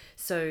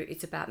 So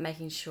it's about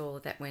making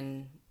sure that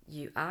when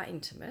you are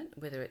intimate,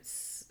 whether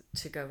it's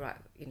to go right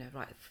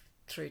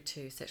through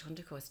to sexual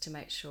intercourse, to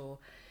make sure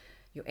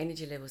your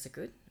energy levels are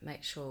good,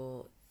 make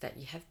sure that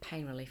you have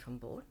pain relief on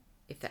board,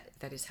 if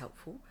that is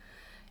helpful.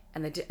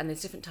 And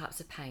there's different types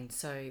of pain.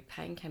 So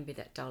pain can be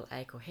that dull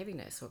ache or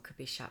heaviness, or it could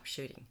be sharp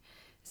shooting.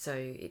 So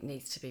it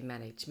needs to be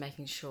managed,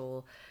 making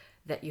sure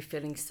that you're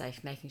feeling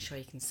safe, making sure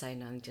you can say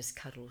no and just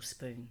cuddle or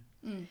spoon.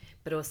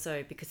 But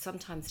also, because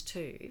sometimes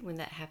too, when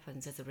that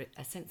happens, there's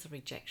a sense of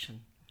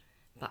rejection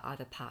by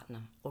either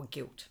partner, or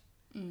guilt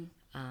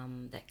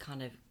that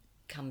kind of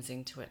comes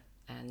into it.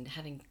 And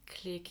having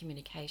clear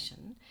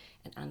communication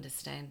and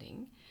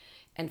understanding,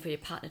 and for your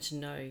partner to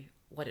know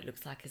what it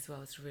looks like as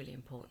well, is really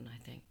important,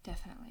 I think.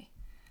 Definitely.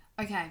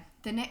 Okay,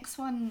 the next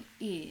one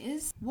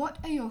is, what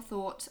are your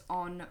thoughts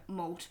on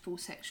multiple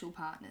sexual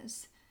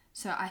partners?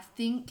 So I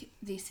think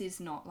this is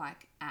not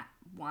like at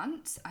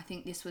once. I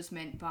think this was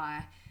meant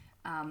by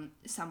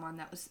someone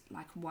that was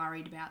like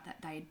worried about that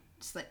they'd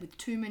slept with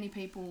too many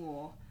people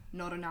or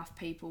not enough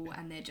people,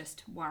 and they're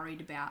just worried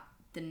about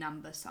the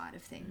number side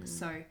of things.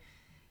 So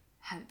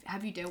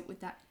have you dealt with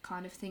that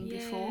kind of thing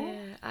before?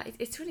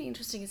 It's really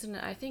interesting, isn't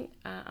it? I think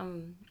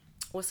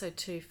also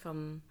too,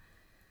 from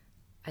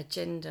a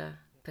gender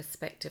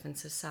perspective in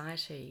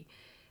society,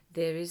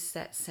 there is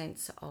that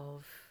sense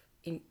of,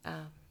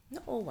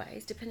 not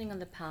always, depending on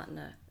the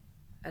partner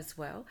as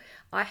well.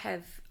 I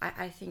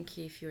think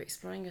if you're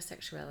exploring your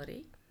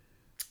sexuality,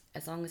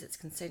 as long as it's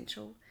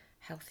consensual,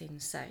 healthy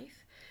and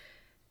safe,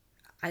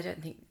 I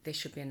don't think there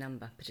should be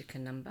a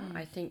particular number.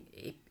 I think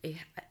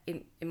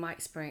in my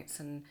experience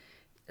and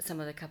some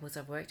of the couples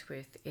I've worked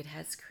with, it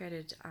has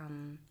created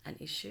an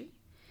issue.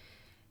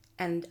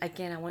 And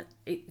again,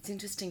 it's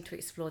interesting to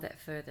explore that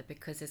further,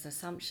 because there's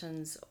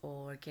assumptions,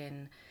 or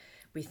again,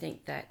 we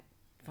think that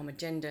from a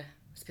gender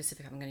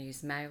specific, I'm going to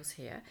use males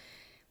here.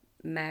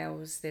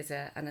 Males, there's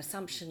an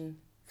assumption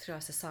through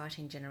our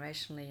society and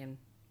generationally and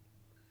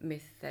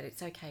myth that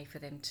it's okay for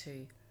them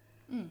to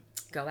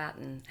go out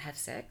and have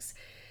sex,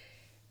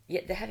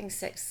 yet they're having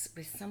sex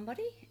with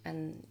somebody,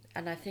 and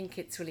I think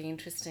it's really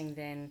interesting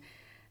then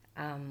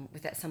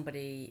with that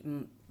somebody,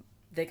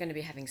 they're going to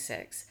be having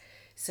sex.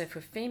 So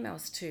for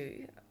females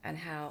too, and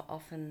how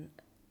often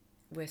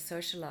we're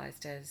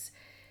socialised as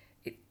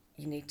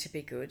you need to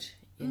be good,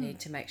 you need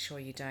to make sure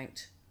you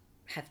don't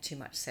have too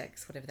much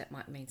sex, whatever that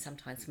might mean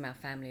sometimes from our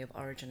family of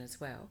origin as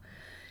well.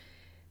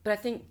 But I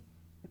think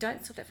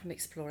don't stop that from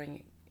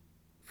exploring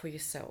for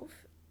yourself.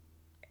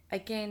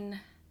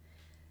 Again,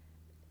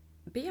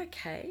 be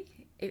okay.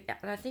 And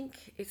I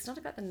think it's not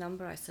about the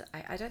number.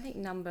 I don't think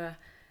number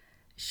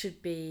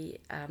should be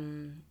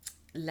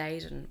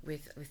laden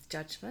with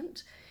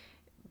judgment.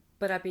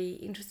 But I'd be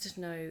interested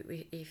to know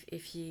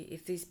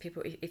if these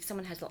people, if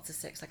someone has lots of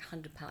sex, like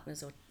 100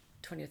 partners or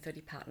 20 or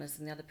 30 partners,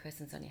 and the other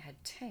person's only had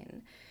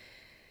 10,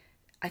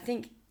 I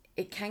think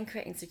it can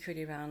create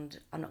insecurity around,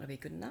 I'm not going to be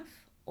good enough,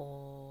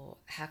 or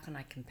how can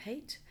I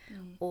compete,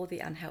 or the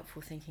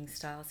unhelpful thinking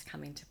styles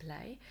come into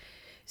play.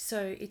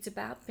 So it's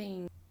about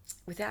being,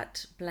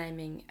 without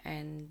blaming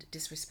and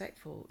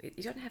disrespectful,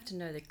 you don't have to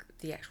know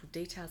the actual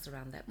details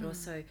around that, but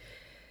also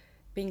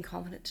being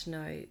confident to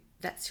know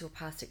that's your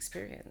past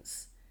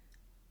experience.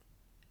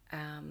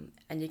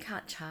 And you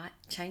can't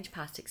change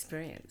past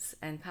experience,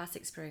 and past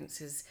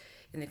experiences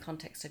in the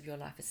context of your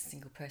life as a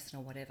single person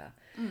or whatever.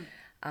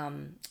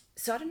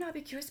 So I don't know, I'd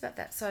be curious about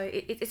that. So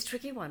it's a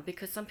tricky one,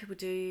 because some people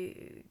do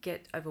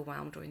get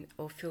overwhelmed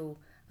or feel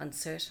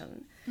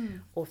uncertain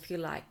or feel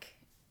like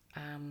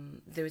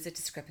there is a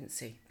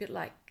discrepancy. A bit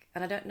like,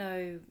 and I don't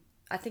know,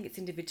 I think it's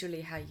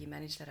individually how you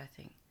manage that, I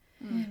think.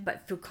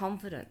 But feel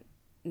confident,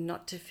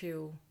 not to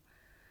feel...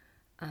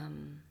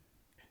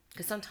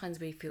 because sometimes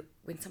we feel,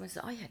 when someone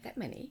says, oh, you had that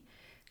many,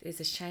 there's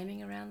a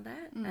shaming around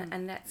that,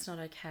 and that's not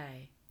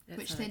okay.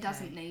 Which there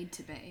doesn't need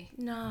to be.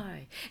 No.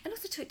 And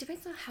also, too, it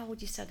depends on how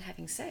old you started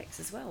having sex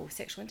as well,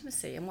 sexual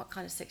intimacy, and what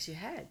kind of sex you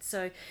had.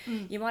 So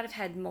you might have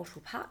had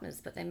multiple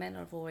partners, but they may not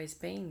have always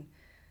been,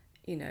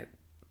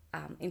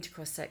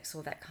 intercourse sex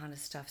or that kind of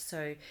stuff.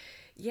 So,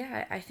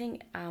 yeah, I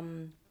think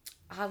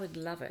I would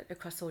love it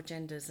across all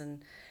genders,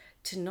 and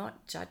to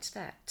not judge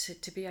that,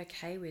 to be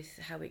okay with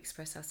how we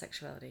express our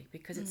sexuality,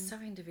 because it's so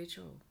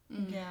individual.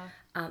 Yeah.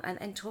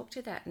 And talk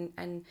to that,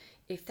 and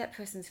if that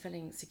person's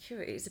feeling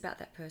insecure, it's about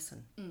that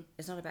person.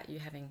 It's not about you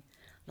having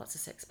lots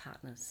of sex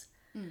partners,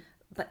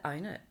 but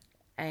own it.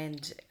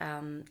 And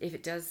if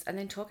it does, and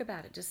then talk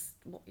about it, just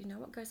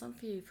what goes on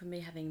for you, for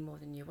me having more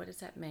than you, what does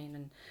that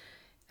mean,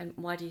 and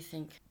why do you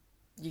think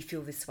you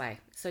feel this way?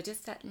 So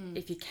just that,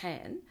 if you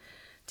can,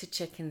 to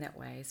check in that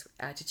way,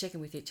 to check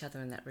in with each other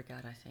in that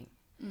regard, I think.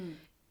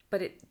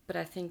 But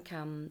I think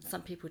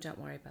some people don't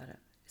worry about it.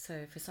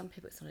 So for some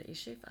people it's not an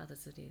issue, for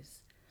others it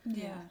is.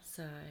 Yeah.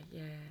 So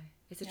yeah,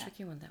 it's a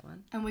tricky one, that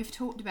one. And we've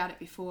talked about it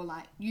before,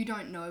 like, you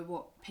don't know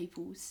what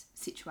people's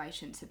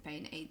situations have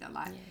been either.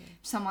 Like,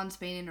 someone's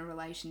been in a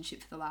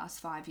relationship for the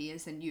last 5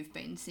 years and you've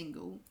been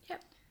single.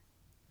 Yep.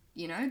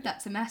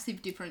 That's a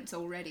massive difference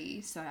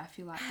already. So I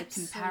feel like the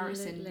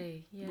comparison,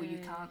 well, you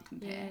can't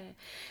compare. Yeah.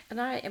 And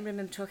I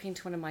remember talking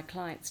to one of my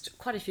clients,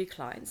 quite a few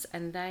clients,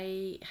 and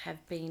they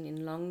have been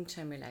in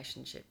long-term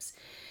relationships.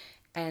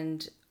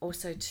 And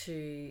also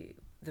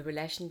the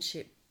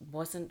relationship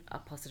wasn't a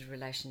positive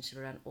relationship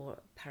around all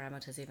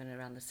parameters, even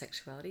around the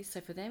sexuality. So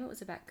for them it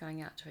was about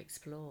going out to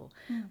explore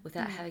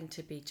without having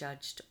to be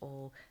judged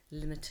or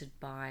limited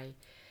by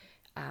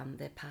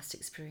their past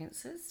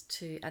experiences,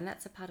 and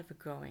that's a part of a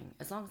growing,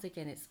 as long as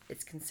again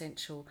it's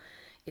consensual,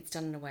 it's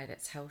done in a way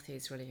that's healthy,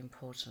 is really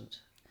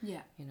important.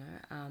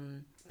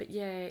 But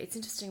yeah, it's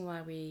interesting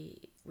why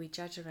we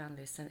judge around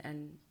this,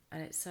 and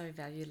it's so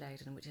value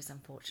laden, which is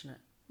unfortunate.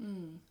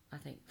 I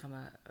think from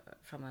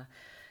a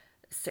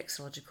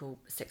sexological,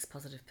 sex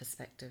positive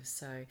perspective.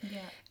 So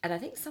and I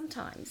think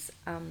sometimes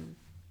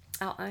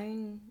our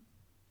own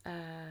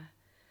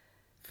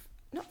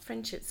not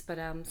friendships, but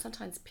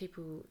sometimes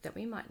people that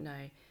we might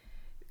know,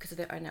 because of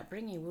their own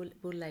upbringing,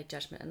 will lay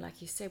judgment. And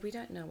like you said, we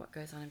don't know what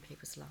goes on in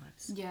people's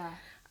lives. Yeah.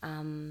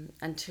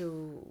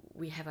 Until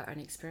we have our own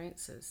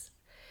experiences.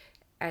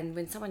 And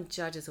when someone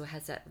judges or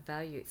has that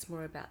value, it's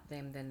more about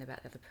them than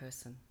about the other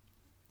person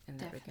in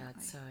that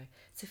regard. So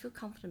feel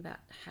confident about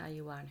how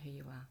you are and who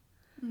you are.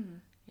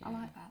 I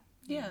like that.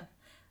 Yeah.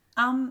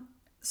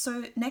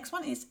 So next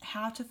one is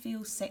how to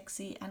feel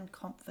sexy and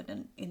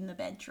confident in the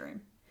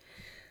bedroom.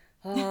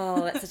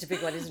 Oh, that's such a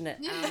big one, isn't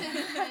it?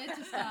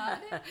 To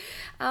start.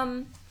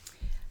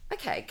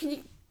 Okay, can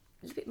you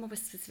a little bit more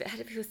specific? How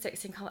to feel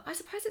sexy and confident? I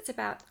suppose it's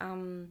about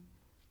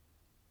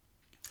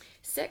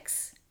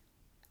sex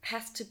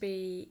has to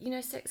be,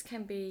 sex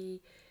can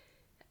be.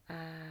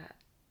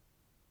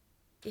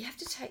 You have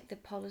to take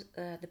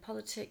the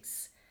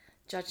politics,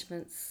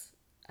 judgments,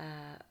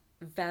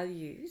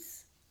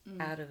 values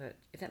out of it,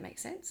 if that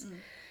makes sense.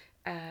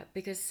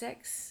 Because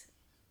sex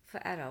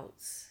for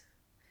adults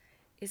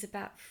is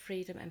about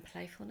freedom and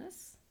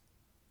playfulness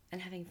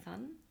and having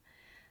fun,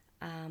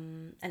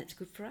 and it's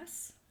good for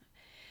us.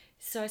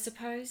 So I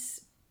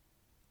suppose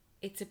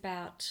it's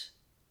about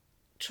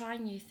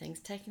trying new things,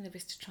 taking the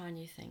risk to try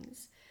new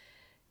things,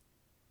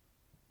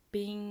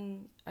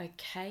 being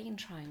okay in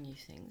trying new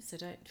things. So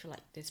don't feel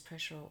like there's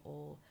pressure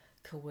or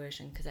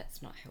coercion, because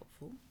that's not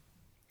helpful.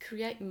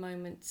 Create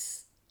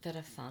moments that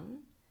are fun.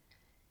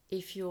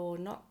 If you're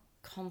not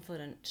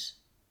confident,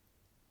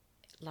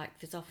 like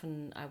there's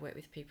often, I work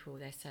with people,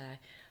 they say,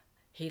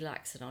 he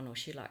likes it on or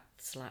she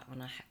likes it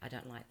on, I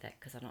don't like that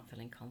because I'm not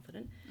feeling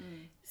confident.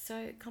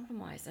 So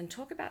compromise and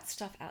talk about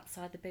stuff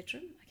outside the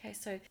bedroom. Okay,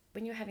 so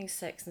when you're having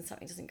sex and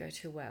something doesn't go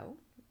too well,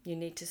 you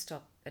need to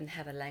stop and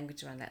have a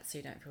language around that so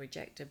you don't feel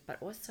rejected. But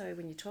also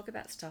when you talk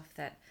about stuff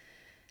that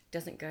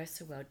doesn't go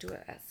so well, do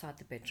it outside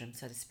the bedroom,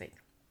 so to speak.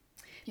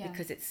 Yeah.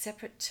 Because it's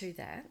separate to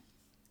that,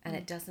 and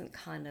it doesn't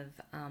kind of,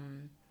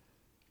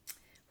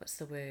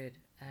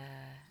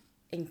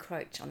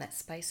 encroach on that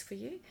space for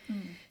you.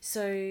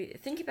 So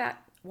think about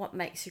what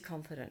makes you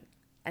confident.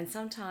 And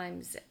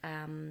sometimes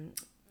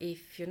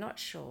if you're not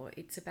sure,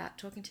 it's about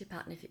talking to your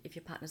partner if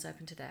your partner's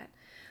open to that,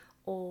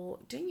 or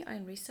doing your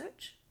own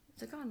research.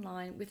 So go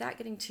online without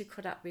getting too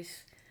caught up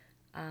with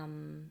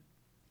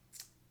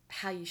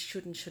how you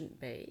should and shouldn't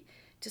be,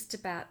 just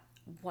about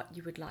what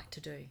you would like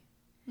to do.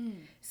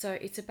 So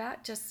it's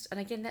about just, and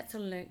again, that's a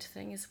learnt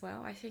thing as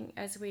well. I think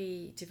as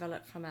we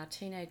develop from our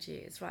teenage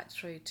years right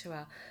through to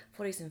our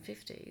 40s and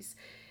 50s,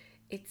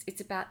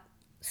 it's about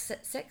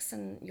sex,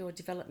 and your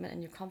development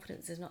and your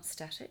confidence is not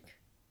static.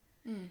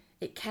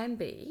 It can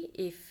be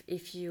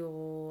if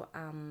you're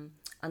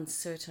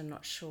uncertain,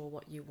 not sure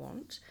what you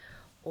want,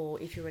 or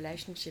if your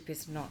relationship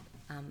is not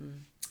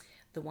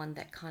the one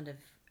that kind of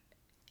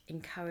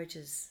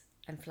encourages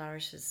and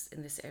flourishes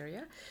in this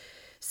area.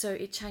 So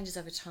it changes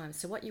over time.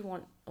 So what you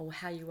want or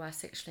how you are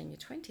sexually in your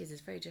 20s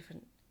is very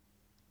different.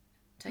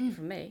 Take it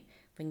from me,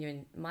 when you're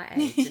in my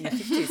age, in the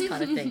 50s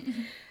kind of thing.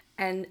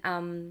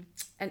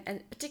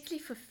 And particularly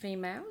for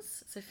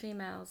females, so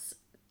females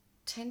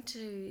tend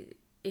to,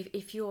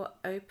 if you're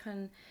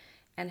open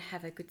and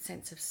have a good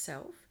sense of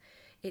self,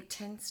 it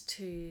tends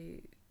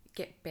to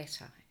get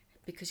better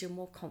because you're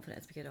more confident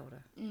as we get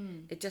older.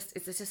 It's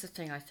just a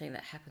thing I think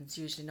that happens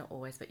usually, not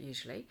always, but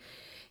usually.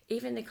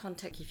 Even in the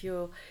context, if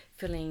you're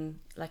feeling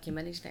like you're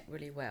managing that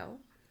really well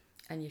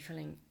and you're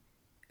feeling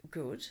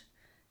good,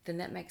 then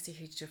that makes a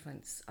huge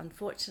difference.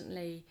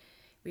 Unfortunately,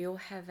 we all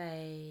have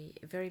a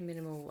very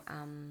minimal,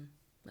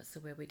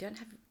 we don't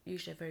have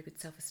usually a very good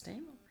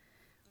self-esteem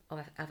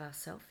of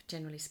ourselves,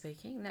 generally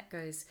speaking, and that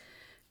goes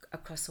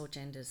across all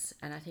genders.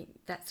 And I think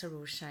that's a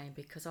real shame,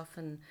 because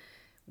often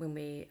when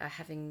we are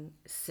having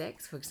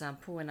sex, for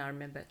example, and I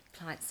remember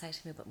clients say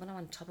to me, but when I'm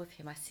on top of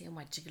him, I see all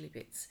my jiggly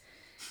bits.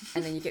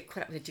 And then you get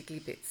caught up with the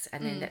jiggly bits,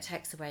 and then that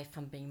takes away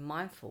from being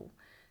mindful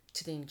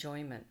to the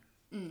enjoyment.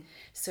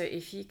 So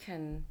if you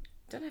can,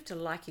 don't have to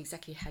like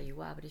exactly how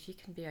you are, but if you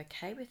can be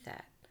okay with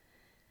that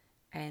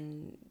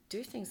and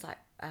do things like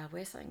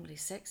wear something really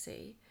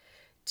sexy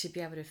to be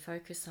able to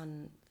focus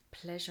on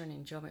pleasure and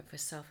enjoyment for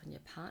yourself and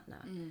your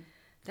partner,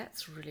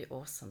 that's really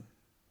awesome.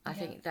 I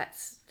think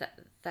that's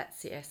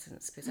the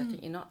essence, because I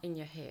think you're not in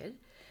your head,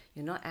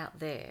 you're not out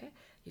there,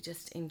 you're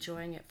just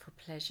enjoying it for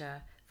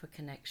pleasure, for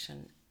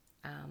connection,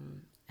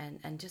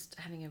 and just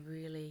having a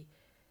really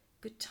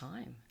good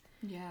time.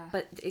 Yeah.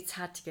 But it's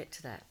hard to get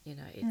to that,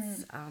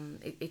 it's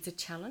it's a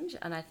challenge.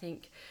 And I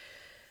think,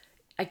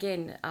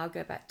 again, I'll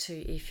go back to,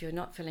 if you're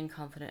not feeling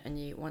confident and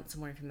you want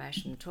some more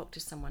information, talk to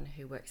someone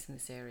who works in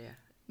this area,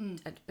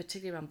 and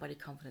particularly around body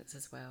confidence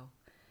as well.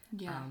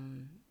 Yeah.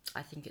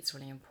 I think it's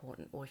really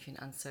important. Or if you're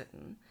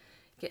uncertain,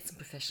 get some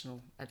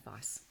professional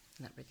advice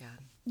in that regard.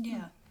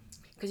 Yeah.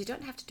 Because you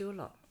don't have to do a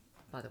lot,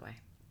 by the way.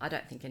 I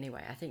don't think,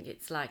 anyway. I think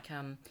it's like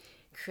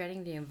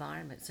creating the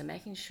environment. So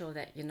making sure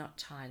that you're not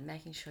tired,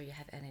 making sure you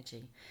have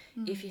energy.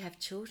 If you have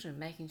children,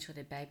 making sure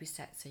they're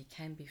babysat so you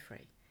can be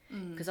free.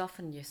 Because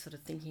often you're sort of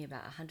thinking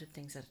about 100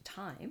 things at a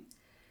time,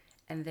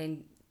 and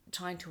then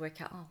trying to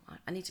work out,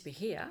 I need to be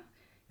here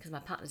because my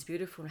partner's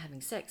beautiful and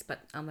having sex, but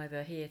I'm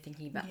over here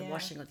thinking about the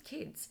washing of the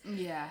kids.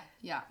 Yeah.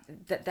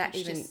 That it's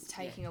even just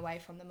taking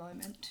away from the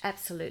moment.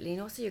 Absolutely.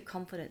 And also your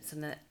confidence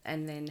in that,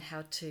 and then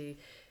how to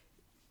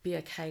be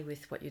okay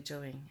with what you're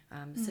doing.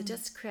 So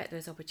just create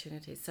those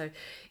opportunities. So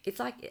it's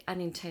like an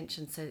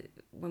intention. So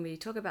when we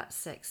talk about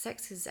sex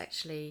is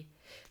actually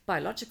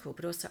biological,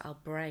 but also our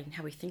brain,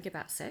 how we think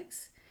about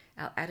sex,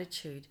 our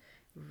attitude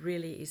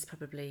really is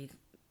probably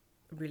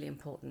really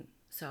important.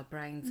 So our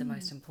brain's the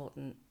most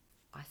important,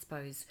 I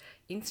suppose,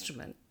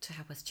 instrument to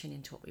help us tune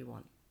into what we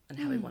want and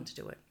how we want to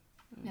do it.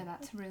 Yeah,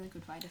 that's a really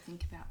good way to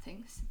think about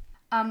things.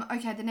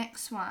 Okay, the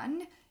next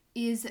one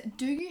is,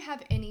 do you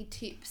have any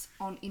tips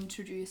on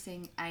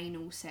introducing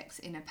anal sex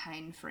in a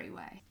pain-free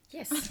way?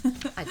 Yes,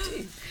 I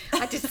do.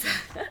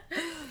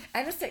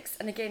 Anal sex,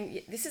 and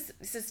again, this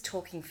is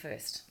talking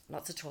first.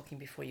 Lots of talking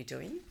before you're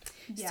doing.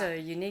 Yeah. So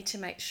you need to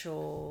make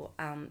sure,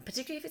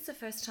 particularly if it's the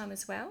first time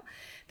as well,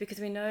 because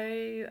we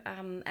know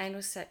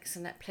anal sex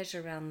and that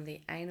pleasure around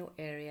the anal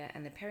area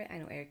and the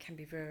perianal area can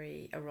be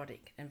very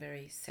erotic and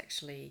very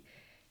sexually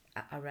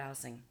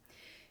arousing.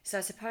 So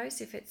I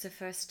suppose if it's the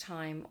first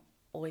time,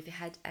 or if you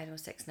had anal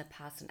sex in the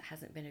past and it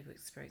hasn't been a good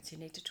experience, you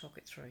need to talk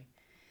it through.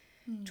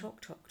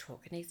 Talk.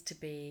 It needs to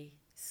be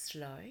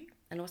slow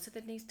And also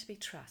there needs to be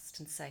trust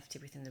and safety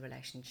within the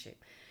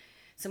relationship.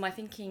 So my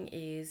thinking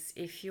is,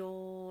 if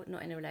you're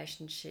not in a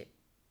relationship,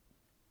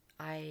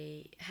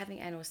 having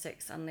anal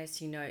sex,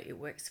 unless you know it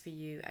works for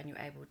you and you're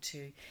able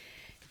to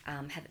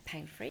have it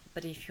pain-free.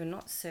 But if you're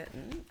not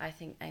certain, I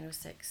think anal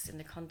sex in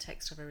the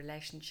context of a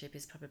relationship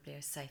is probably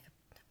a safer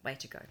way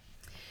to go.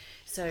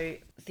 So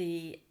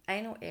the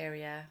anal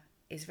area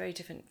is very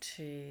different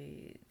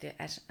to the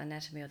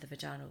anatomy of the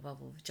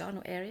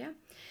vaginal area.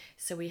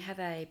 So we have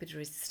a bit of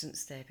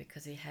resistance there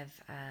because we have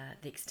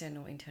the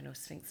external internal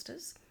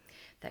sphincters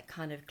that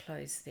kind of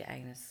close the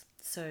anus.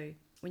 So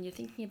when you're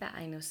thinking about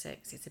anal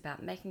sex, it's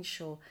about making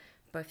sure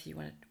both of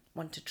you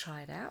want to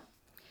try it out,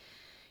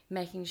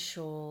 making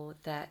sure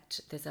that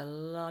there's a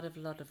lot of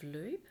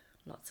lube,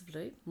 lots of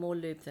lube, more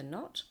lube than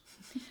not.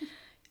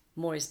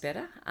 More is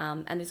better.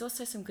 And there's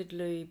also some good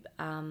lube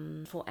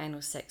for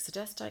anal sex. So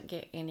just don't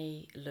get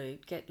any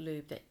lube. Get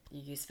lube that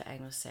you use for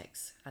anal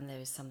sex, and there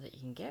is some that you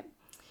can get.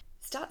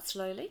 Start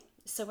slowly.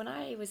 So when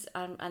I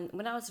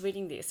was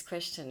reading this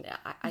question,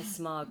 I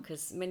smiled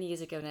because many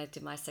years ago when I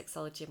did my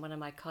sexology, one of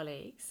my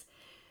colleagues,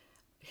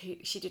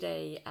 she did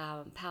a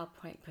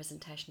PowerPoint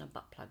presentation on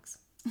butt plugs.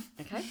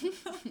 Okay,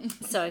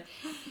 so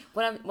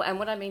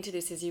what I mean to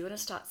this is you want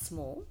to start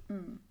small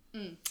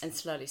and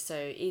slowly.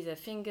 So either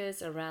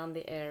fingers around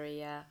the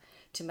area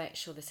to make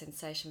sure the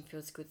sensation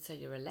feels good, so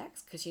you're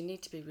relaxed, because you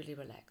need to be really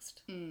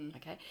relaxed.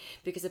 Okay,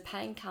 because the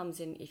pain comes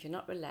in if you're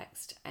not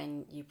relaxed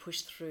and you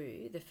push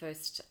through the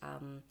first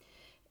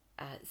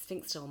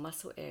sphincter or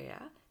muscle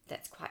area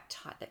that's quite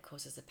tight, that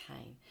causes the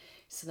pain.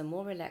 So the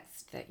more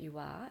relaxed that you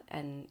are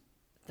and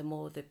the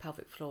more the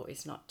pelvic floor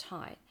is not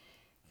tight,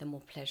 the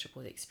more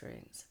pleasurable the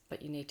experience.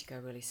 But you need to go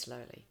really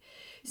slowly.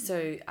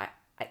 So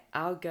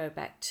I'll go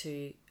back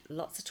to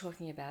lots of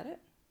talking about it,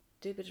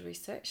 do a bit of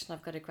research, and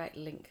I've got a great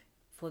link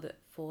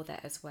for that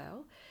as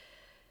well.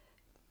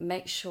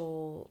 Make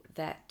sure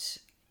that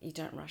you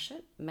don't rush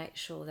it. Make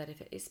sure that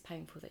if it is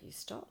painful that you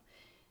stop.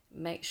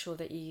 Make sure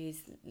that you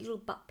use little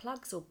butt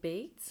plugs or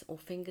beads or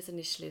fingers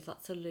initially with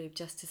lots of lube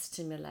just to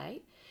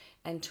stimulate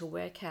and to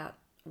work out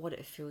what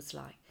it feels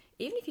like.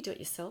 Even if you do it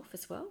yourself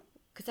as well,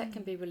 because that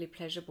can be really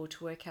pleasurable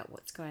to work out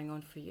what's going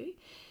on for you.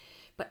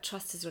 But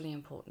trust is really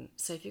important.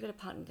 So if you've got a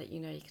partner that you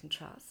know you can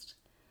trust,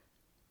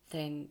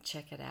 then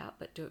check it out,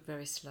 but do it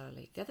very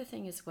slowly. The other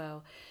thing as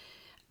well,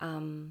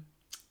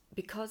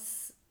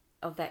 because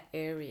of that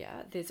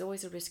area, there's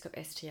always a risk of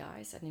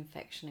STIs and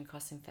infection and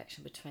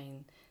cross-infection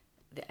between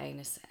the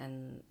anus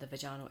and the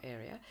vaginal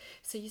area.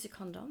 So use a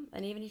condom.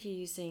 And even if you're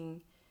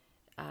using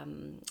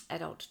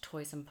adult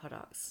toys and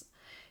products,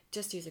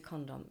 just use a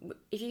condom.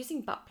 If you're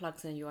using butt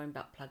plugs and your own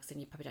butt plugs, then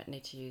you probably don't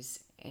need to use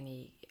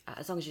any,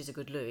 as long as you use a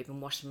good lube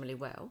and wash them really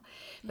well.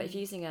 But if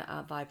you're using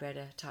a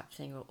vibrator type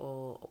thing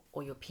or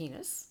your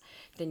penis,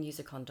 then use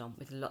a condom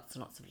with lots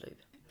and lots of lube.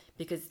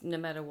 Because no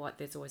matter what,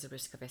 there's always a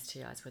risk of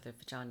STIs, whether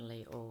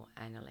vaginally or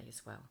anally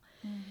as well.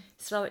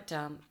 Slow it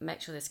down,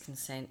 make sure there's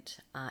consent.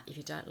 If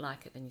you don't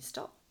like it, then you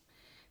stop.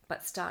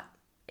 But start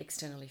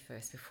externally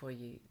first before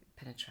you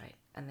penetrate,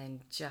 and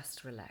then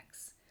just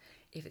relax.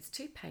 If it's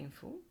too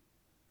painful,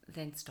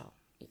 then stop.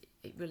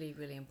 It's really,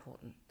 really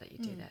important that you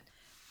do that.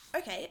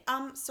 Okay,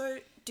 so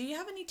do you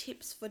have any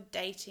tips for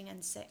dating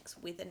and sex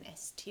with an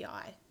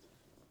STI?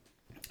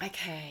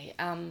 Okay,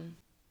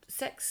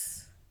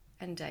 sex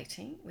and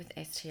dating with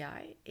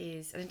STI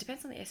is, and it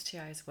depends on the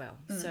STI as well.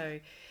 So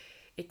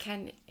it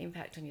can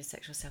impact on your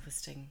sexual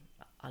self-esteem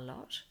a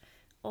lot.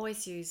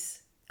 Always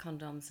use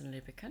condoms and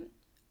lubricant.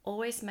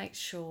 Always make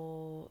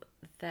sure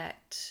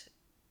that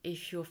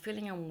if you're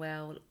feeling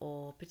unwell,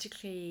 or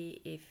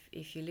particularly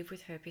if you live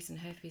with herpes, and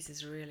herpes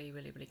is really,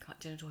 really, really,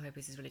 genital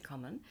herpes is really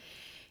common,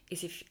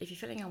 is if you're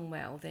feeling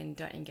unwell, then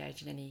don't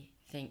engage in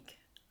anything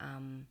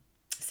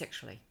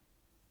sexually,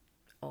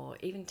 or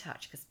even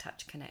touch, because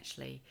touch can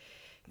actually,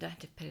 you don't have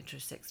to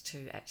penetrate sex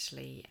to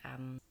actually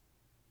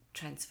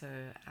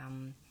transfer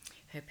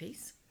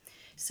herpes.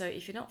 So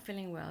if you're not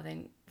feeling well,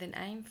 then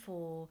aim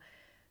for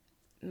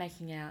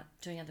making out,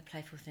 doing other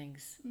playful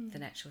things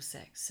than actual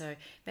sex. So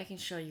making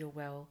sure you're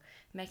well,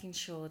 making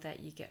sure that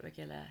you get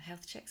regular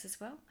health checks as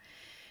well.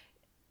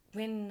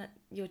 When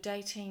you're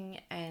dating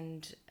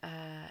and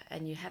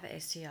you have a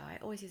STI,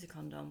 always use a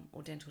condom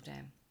or dental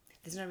dam.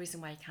 There's no reason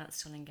why you can't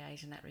still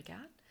engage in that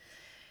regard.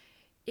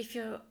 If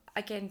you're,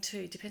 again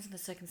too, depends on the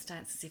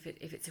circumstances, if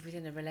it's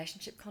within a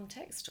relationship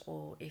context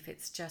or if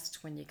it's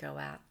just when you go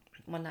out,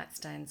 one night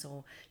stands,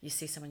 or you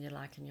see someone you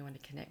like and you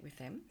want to connect with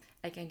them,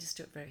 again, just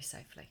do it very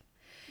safely.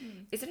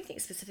 Is there anything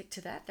specific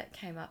to that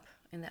came up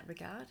in that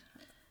regard?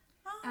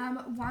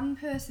 One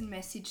person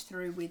messaged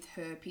through with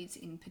herpes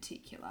in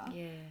particular.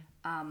 Yeah.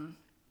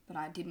 But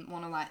I didn't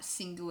want to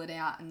single it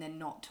out and then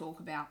not talk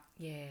about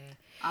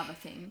other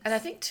things. And I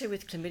think too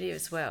with chlamydia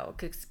as well,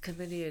 because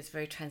chlamydia is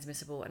very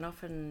transmissible and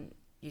often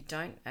you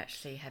don't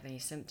actually have any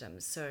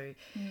symptoms. So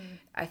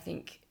I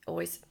think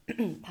always,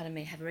 have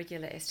a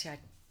regular STI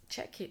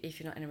check if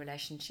you're not in a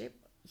relationship.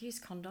 Use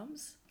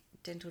condoms,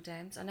 dental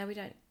dams. I know we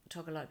don't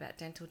talk a lot about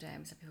dental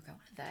dams and people go,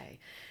 what are they?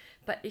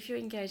 But if you're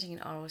engaging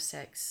in oral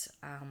sex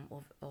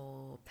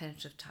or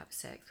penetrative type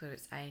sex, whether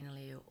it's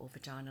anally or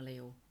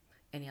vaginally or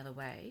any other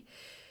way,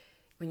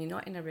 when you're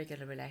not in a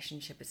regular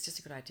relationship, it's just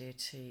a good idea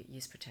to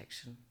use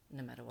protection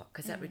no matter what,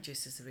 because that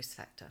reduces the risk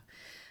factor.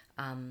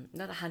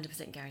 Not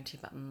 100% guarantee,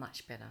 but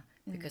much better,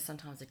 because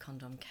sometimes the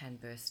condom can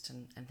burst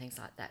and things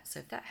like that. So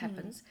if that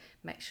happens,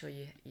 make sure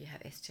you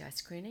have STI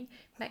screening.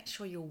 Make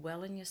sure you're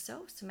well in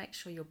yourself, so make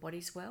sure your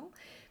body's well,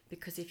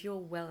 because if you're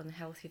well and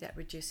healthy, that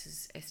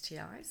reduces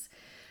STIs.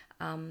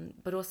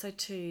 But also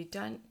too,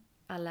 don't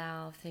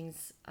allow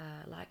things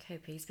like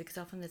herpes, because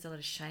often there's a lot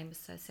of shame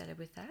associated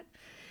with that,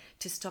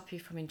 to stop you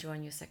from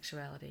enjoying your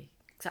sexuality.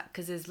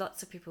 Because there's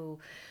lots of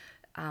people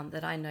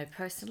that I know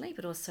personally,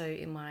 but also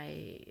in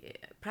my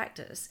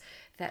practice,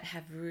 that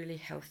have really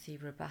healthy,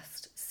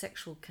 robust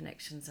sexual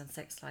connections and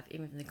sex life,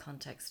 even in the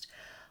context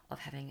of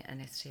having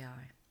an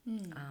STI.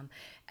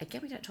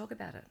 Again, we don't talk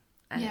about it.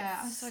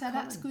 And So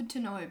that's good to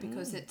know,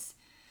 because it's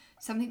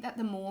something that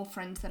the more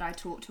friends that I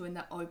talk to and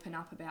that open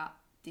up about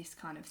this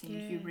kind of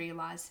thing, you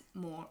realise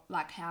more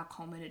like how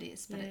common it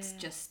is, but it's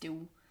just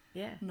still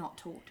not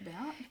talked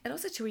about. And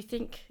also too, we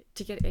think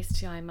to get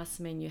STI must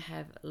mean you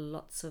have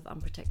lots of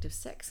unprotected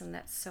sex, and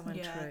that's so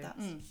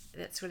untrue.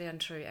 That's really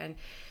untrue. And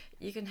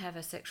you can have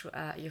a sexual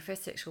your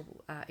first sexual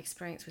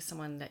experience with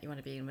someone that you want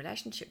to be in a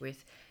relationship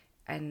with,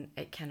 and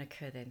it can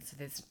occur then. So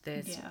there's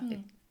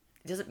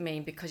it doesn't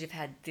mean because you've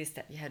had this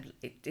that you had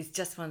it's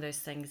just one of those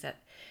things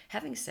that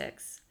having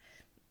sex,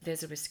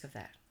 there's a risk of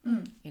that.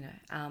 You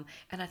know,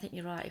 and I think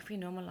you're right. If we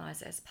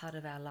normalise it as part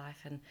of our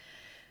life, and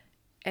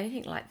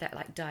anything like that,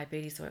 like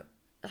diabetes, or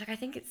like, I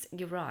think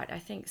you're right. I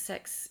think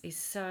sex is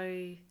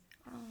so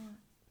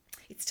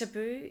it's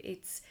taboo.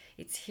 It's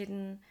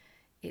hidden.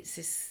 It's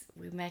this.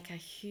 We make a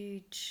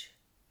huge.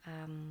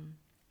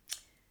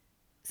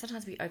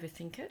 Sometimes we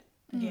overthink it.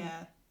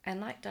 Yeah. And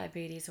like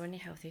diabetes or any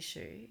health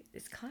issue,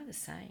 it's kind of the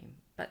same.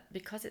 But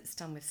because it's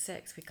done with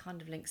sex, we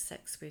kind of link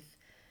sex with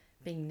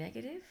being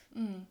negative.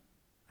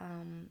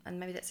 And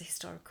maybe that's a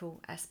historical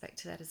aspect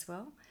to that as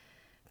well.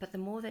 But the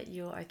more that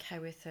you're okay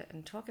with it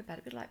and talk about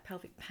it, a bit like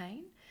pelvic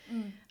pain,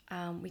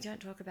 we don't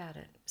talk about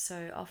it.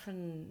 So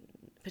often,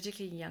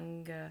 particularly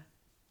younger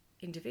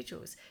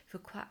individuals,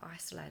 feel quite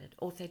isolated.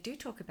 Or if they do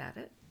talk about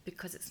it,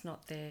 because it's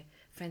not their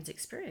friend's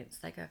experience,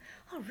 they go,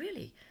 oh,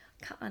 really?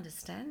 I can't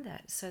understand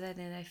that. So then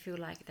they feel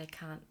like they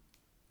can't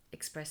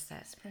express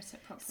it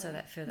properly. So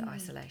that further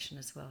isolation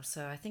as well.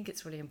 So I think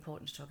it's really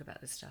important to talk about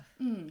this stuff.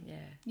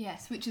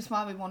 Yes, which is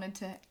why we wanted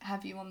to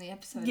have you on the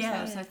episode as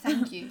well. So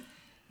thank you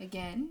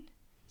again.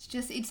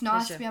 It's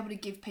nice to be able to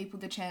give people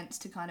the chance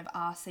to kind of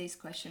ask these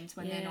questions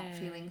when they're not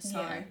feeling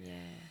so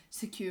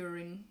secure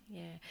in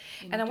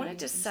and I want to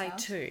just say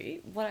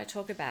too, what I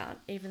talk about,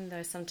 even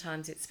though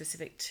sometimes it's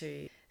specific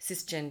to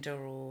cisgender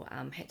or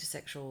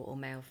heterosexual or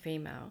male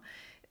female,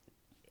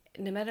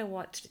 no matter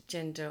what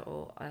gender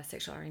or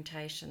sexual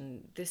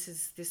orientation,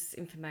 this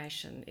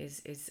information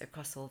is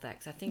across all that.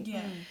 Because I think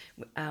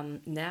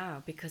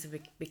now, because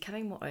we're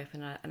becoming more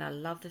open, and I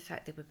love the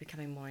fact that we're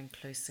becoming more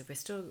inclusive. We're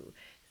still,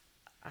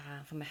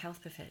 from a health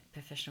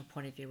professional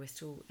point of view, we're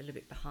still a little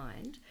bit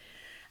behind.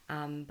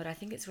 But I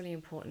think it's really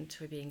important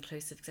to be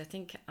inclusive, because I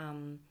think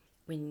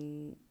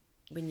when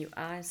you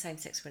are in a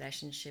same-sex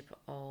relationship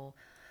or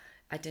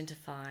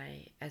identify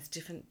as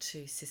different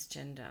to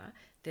cisgender,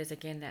 there's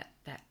again that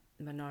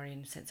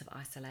minority sense of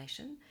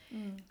isolation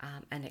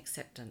and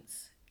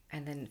acceptance.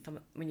 And then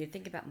when you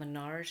think about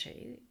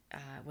minority,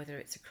 whether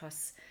it's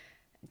across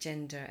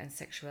gender and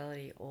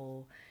sexuality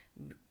or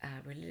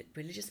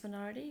religious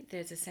minority,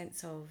 there's a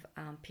sense of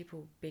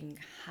people being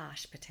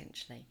harsh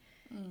potentially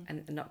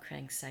and not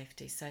creating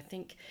safety. So I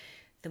think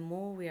the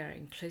more we are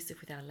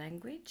inclusive with our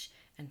language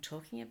and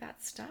talking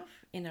about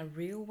stuff in a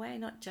real way,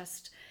 not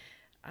just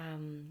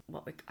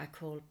what I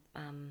call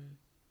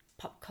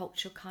pop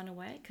culture kind of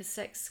way, because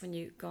sex, when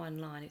you go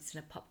online, it's in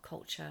a pop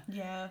culture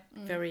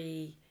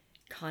very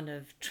kind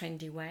of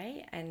trendy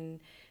way,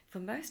 and for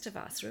most of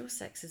us real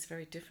sex is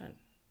very different.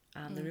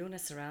 The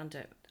realness around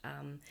it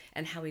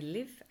and how we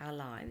live our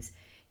lives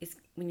is,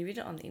 when you read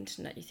it on the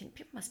internet, you think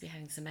people must be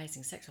having this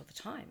amazing sex all the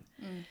time.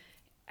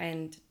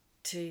 And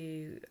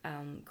to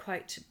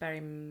quote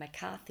Barry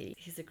McCarthy,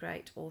 he's a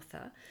great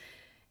author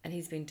and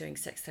he's been doing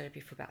sex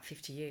therapy for about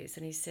 50 years,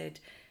 and he said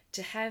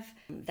to have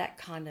that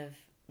kind of,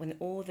 when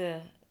all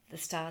the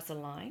stars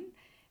align,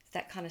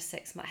 that kind of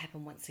sex might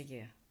happen once a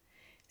year.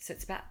 So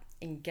it's about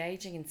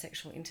engaging in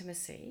sexual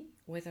intimacy,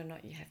 whether or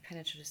not you have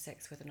penetrative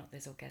sex, whether or not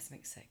there's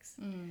orgasmic sex.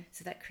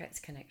 So that creates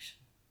connection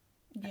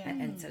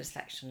and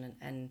satisfaction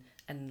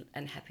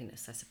and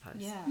happiness, I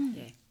suppose.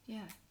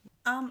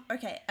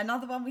 Okay,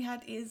 another one we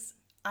had is,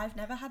 I've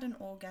never had an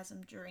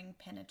orgasm during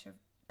penetrative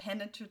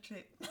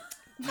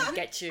I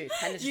get you.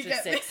 Penetrative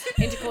get sex.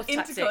 Intercourse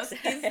type sex.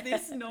 Is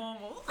this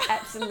normal?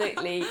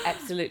 Absolutely.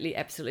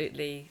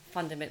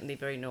 Fundamentally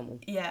very normal.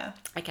 Yeah.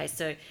 Okay,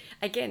 so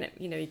again,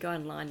 you go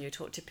online, you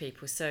talk to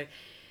people. So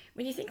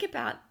when you think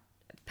about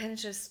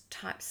penetrative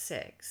type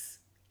sex,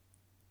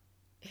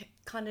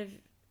 kind of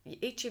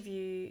each of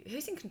you,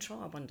 who's in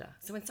control, I wonder.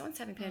 So when someone's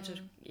having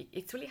penetrative,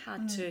 it's really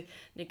hard to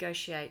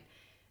negotiate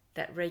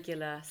that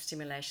regular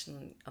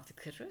stimulation of the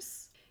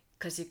clitoris,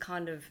 because you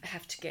kind of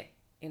have to get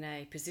in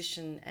a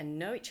position and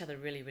know each other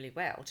really, really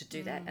well to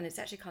do that. And it's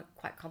actually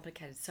quite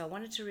complicated. So I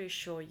wanted to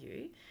reassure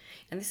you,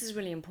 and this is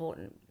really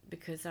important,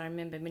 because I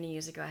remember many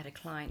years ago I had a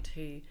client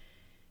who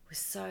was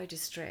so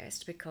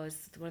distressed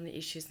because one of the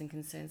issues and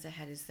concerns they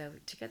had is they were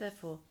together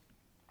for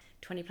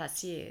 20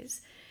 plus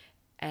years,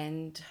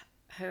 and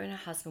her and her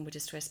husband were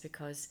distressed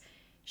because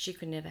she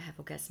could never have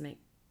orgasmic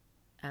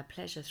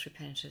pleasure through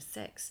penetrative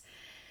sex.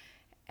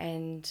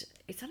 And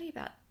it's only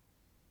about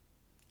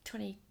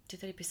 20 to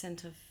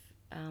 30% of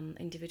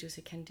individuals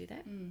who can do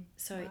that.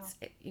 So Wow.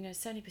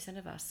 it's 70%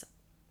 of us,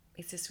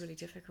 it's just really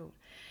difficult.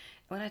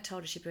 When I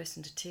told her, she burst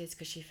into tears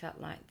because she felt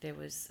like there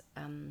was,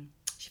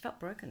 she felt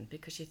broken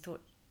because she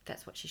thought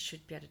that's what she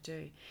should be able to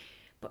do.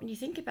 But when you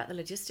think about the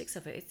logistics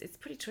of it, it's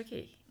pretty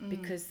tricky,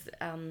 because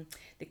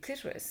the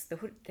clitoris,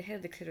 the head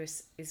of the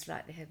clitoris is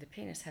like the head of the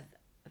penis, have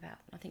about,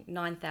 I think,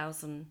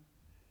 9,000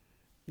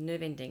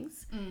 nerve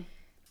endings.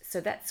 So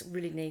that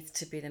really needs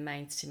to be the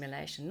main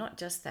stimulation. Not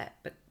just that,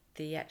 but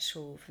the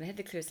actual, from the head of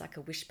the clitoris, like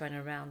a wishbone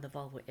around the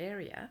vulval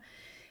area.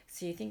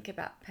 So you think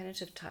about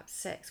penetrative type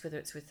sex, whether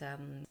it's with a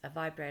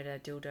vibrator,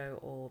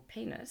 dildo, or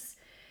penis,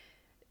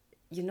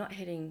 you're not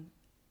hitting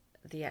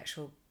the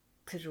actual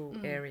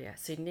clitoral area.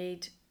 So you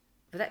need,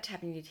 for that to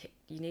happen,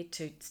 you need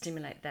to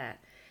stimulate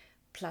that.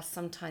 Plus,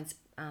 sometimes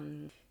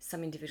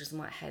some individuals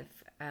might have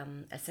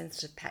a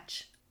sensitive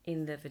patch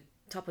in the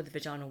top of the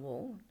vaginal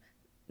wall,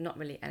 not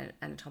really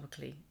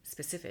anatomically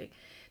specific,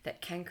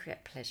 that can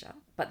create pleasure.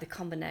 But the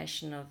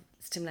combination of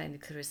stimulating the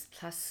clitoris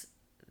plus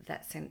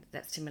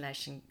that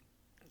stimulation,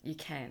 you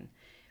can.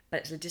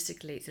 But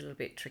logistically, it's a little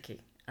bit tricky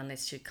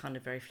unless you're kind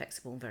of very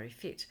flexible and very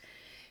fit.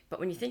 But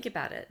when you think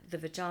about it, the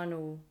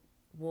vaginal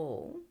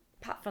wall,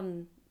 apart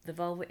from the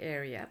vulvar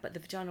area, but the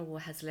vaginal wall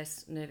has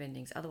less nerve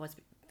endings. Otherwise,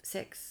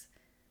 sex,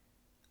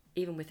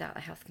 even without a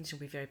health condition,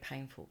 will be very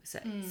painful. So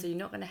you're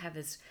not going to have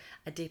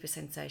a deeper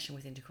sensation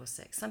with intercourse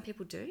sex. Some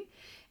people do,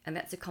 and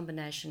that's a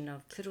combination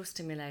of clitoral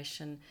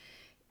stimulation,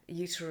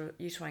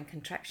 uterine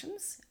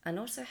contractions, and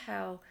also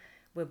how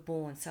we're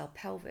born. So our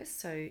pelvis,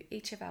 so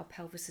each of our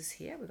pelvises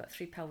here, we've got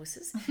 3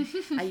 pelvises,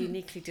 are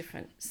uniquely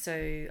different.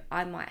 So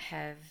I might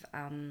have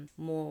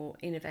more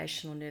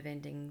innervational nerve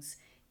endings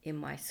in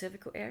my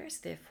cervical areas,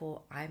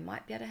 therefore I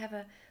might be able to have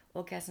an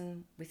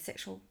orgasm with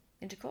sexual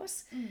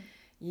intercourse.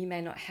 You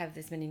may not have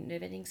as many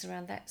nerve endings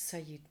around that, so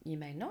you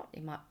may not.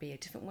 It might be a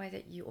different way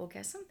that you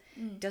orgasm.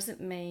 Doesn't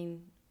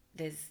mean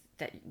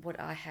that what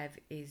I have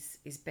is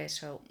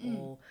better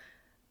or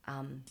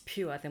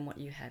pure than what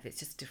you have. It's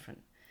just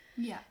different.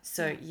 Yeah.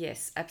 So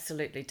yes,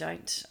 absolutely.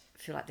 Don't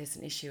feel like there's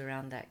an issue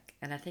around that.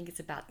 And I think it's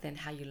about then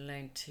how you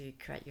learn to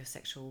create your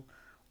sexual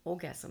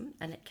orgasm,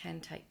 and it can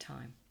take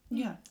time.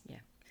 Yeah. Yeah.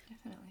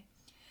 Definitely.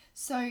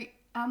 So,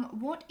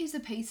 what is a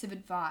piece of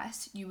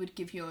advice you would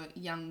give your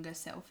younger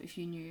self if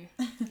you knew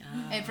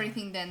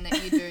everything then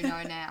that you do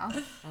know now?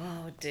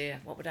 Oh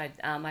dear, what would I?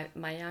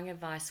 My young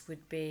advice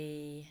would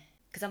be,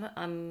 because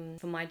I'm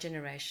for my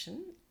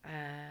generation,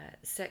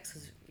 sex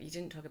was, you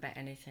didn't talk about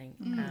anything,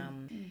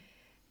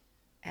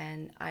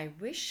 and I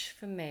wish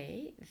for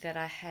me that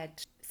I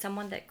had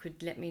someone that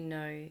could let me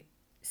know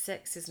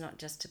sex is not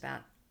just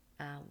about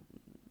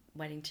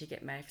waiting to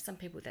get married. For some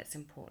people that's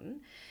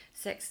important.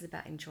 Sex is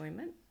about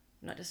enjoyment,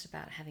 not just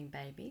about having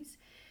babies.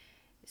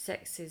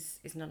 Sex is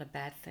not a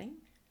bad thing.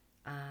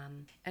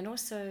 And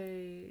also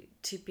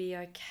to be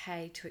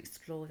okay to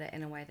explore that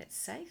in a way that's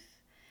safe,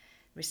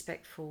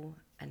 respectful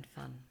and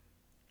fun.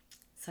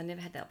 So I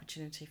never had that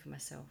opportunity for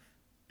myself.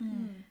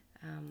 And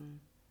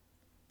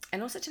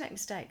also to make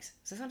mistakes.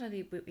 So sometimes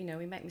we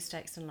make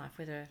mistakes in life,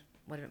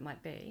 whatever it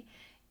might be,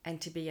 and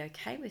to be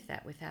okay with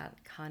that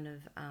without kind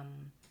of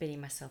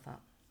beating myself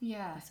up.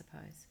 Yeah. I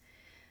suppose.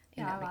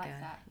 Yeah, I like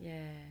that.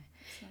 Yeah.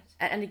 Nice.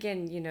 And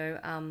again,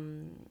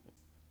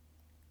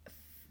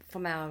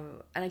 from our,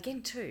 and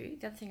again too,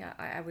 the other thing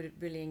I would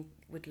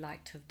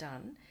like to have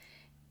done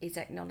is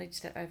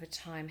acknowledge that over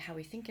time how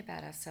we think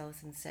about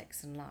ourselves and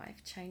sex and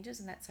life changes,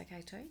 and that's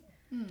okay too.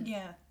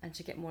 Yeah. And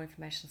to get more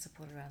information and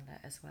support around that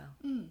as well.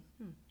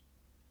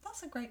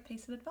 That's a great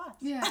piece of advice.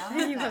 Yeah, I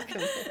like You're that.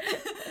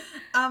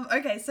 welcome.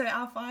 Okay, so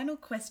our final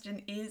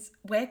question is,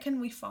 where can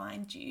we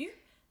find you?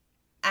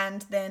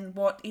 And then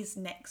what is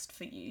next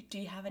for you? Do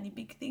you have any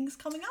big things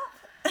coming up?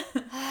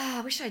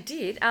 I wish I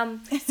did.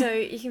 So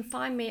you can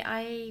find me.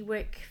 I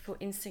work for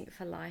Instinct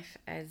for Life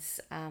as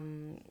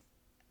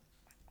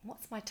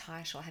what's my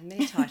title? I have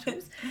many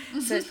titles.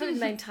 So it's probably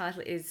the main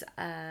title is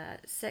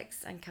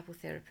sex and couple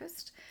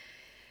therapist.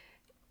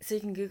 So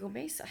you can Google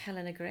me, so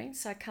Helena Green.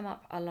 So I come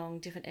up along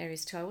different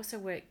areas too. I also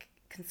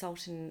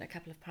consult in a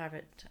couple of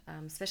private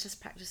specialist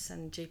practice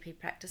and GP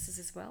practices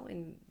as well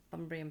in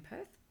Bunbury and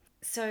Perth.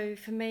 So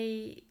for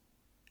me,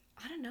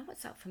 I don't know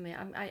what's up for me.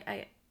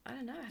 I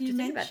don't know. I have You to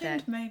think about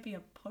mentioned that. maybe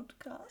a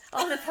podcast.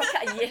 Oh, the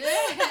podcast,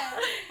 yes.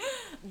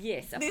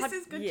 Yes. This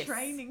is good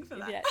training for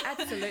that. Yeah,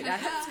 absolutely. I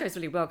hope this goes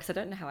really well because I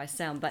don't know how I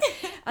sound, but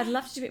I'd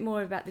love to do a bit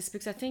more about this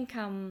because I think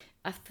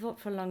I've thought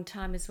for a long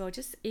time as well,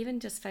 just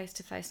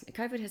face-to-face.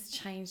 COVID has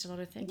changed a lot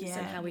of things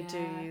and how we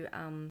do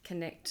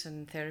connect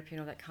and therapy and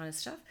all that kind of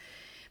stuff.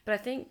 But I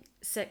think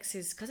sex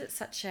is, because it's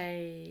such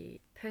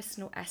a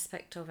personal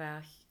aspect of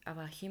our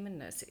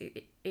humanness,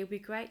 it would be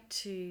great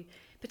to,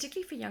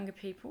 particularly for younger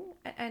people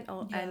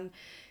and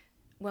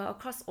well,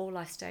 across all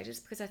life stages,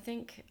 because I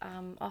think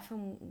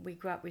often we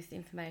grow up with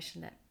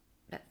information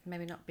that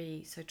maybe not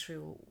be so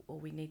true or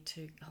we need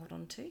to hold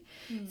on to.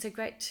 So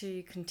great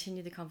to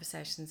continue the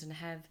conversations and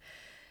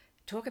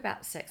talk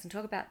about sex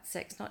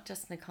not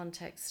just in the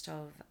context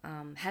of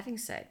having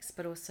sex,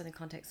 but also in the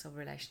context of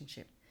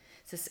relationship.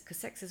 So, because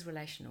sex is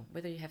relational,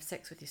 whether you have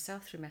sex with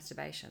yourself through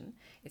masturbation,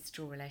 it's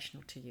still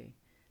relational to you.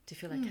 To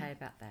feel okay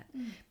about that,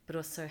 but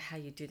also how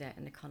you do that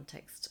in the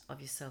context of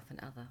yourself and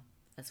other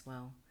as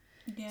well.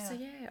 Yeah. So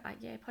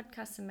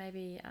podcasts and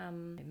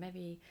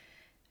maybe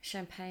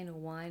champagne or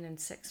wine and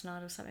sex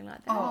night or something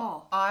like that.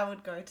 Oh, I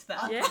would go to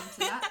that. Yeah. Come to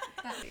that.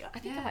 I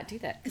think I might do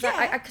that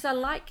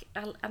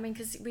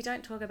because we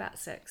don't talk about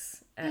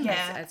sex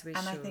as we should.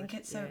 And I think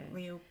it's a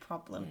real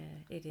problem.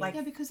 Yeah, it is.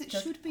 Yeah, because it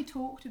should be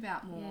talked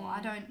about more.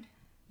 I don't,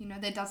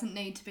 there doesn't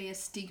need to be a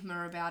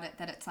stigma about it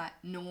that it's like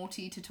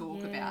naughty to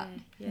talk about.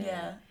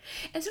 Yeah.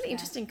 And it's really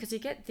interesting because you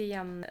get the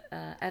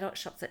adult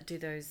shops that do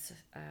those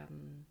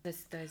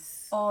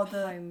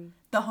home.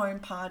 The home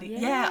party.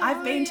 Yeah,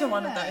 I've been to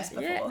one of those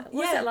before. Yeah. What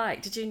was that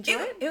like? Did you enjoy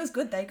it? It was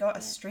good. They got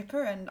a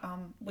stripper and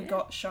we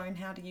got shown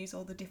how to use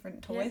all the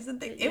different toys and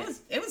things.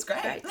 It was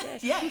great.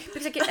 Yeah.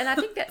 Because and I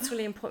think that's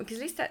really important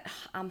because at least that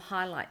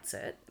highlights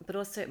it, but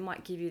also it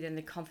might give you then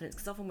the confidence,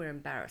 because often we're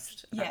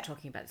embarrassed about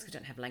talking about this because we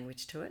don't have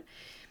language to it.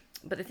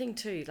 But the thing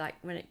too, like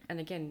and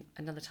again,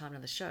 another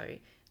show,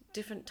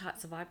 different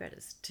types of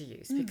vibrators to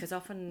use, because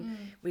often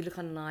we look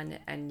online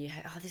and you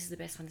have, this is the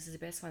best one.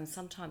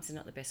 Sometimes they're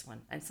not the best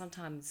one, and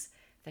sometimes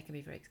they can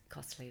be very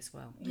costly as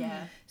well.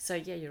 Yeah. So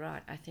you're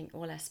right. I think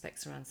all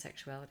aspects around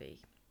sexuality,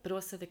 but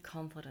also the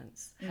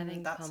confidence,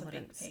 having that's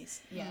confidence. a big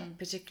piece. Yeah.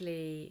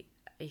 Particularly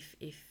if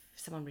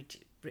someone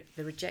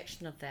the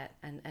rejection of that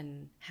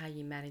and how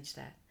you manage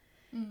that,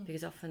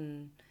 because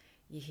often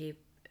you hear.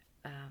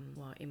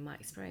 In my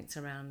experience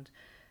around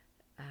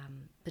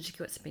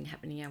particularly what's been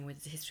happening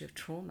with the history of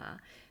trauma,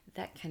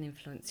 that can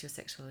influence your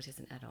sexuality as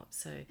an adult.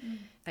 So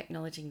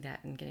acknowledging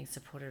that and getting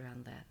support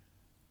around that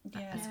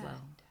as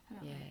well.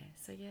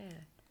 Definitely.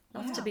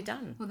 Lots to be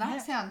done. Well,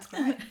 that sounds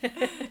great.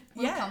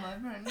 We'll come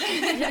over and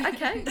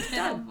okay,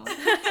 done.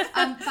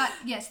 But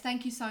yes,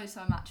 thank you so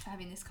much for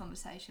having this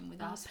conversation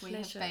with us.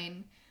 Pleasure.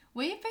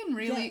 We have been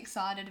really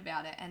excited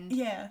about it, and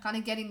Yeah. kind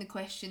of getting the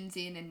questions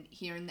in and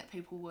hearing that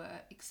people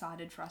were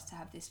excited for us to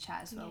have this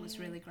chat as well was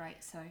really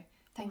great. So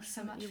thank you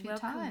so much for your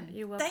time.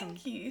 You're welcome.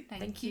 Thank you.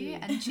 Thank you,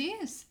 and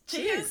cheers.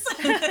 Cheers.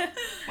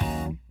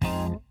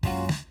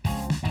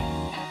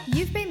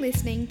 You've been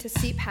listening to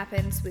Sip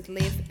Happens with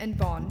Liv and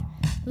Bon.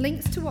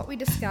 Links to what we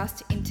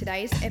discussed in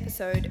today's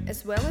episode,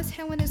 as well as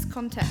Helena's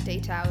contact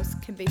details,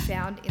 can be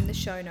found in the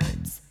show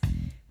notes.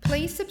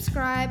 Please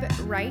subscribe,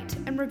 rate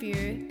and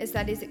review, as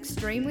that is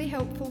extremely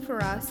helpful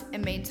for us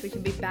and means we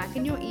can be back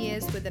in your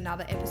ears with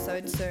another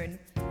episode soon.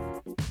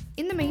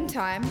 In the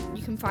meantime,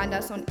 you can find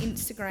us on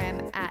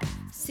Instagram at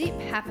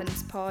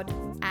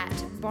SipHappensPod,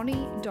 at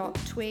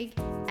Bonnie.Twig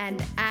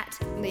and at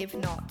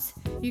LivNot.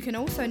 You can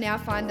also now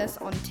find us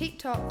on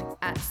TikTok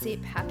at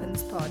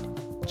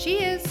SipHappensPod.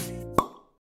 Cheers!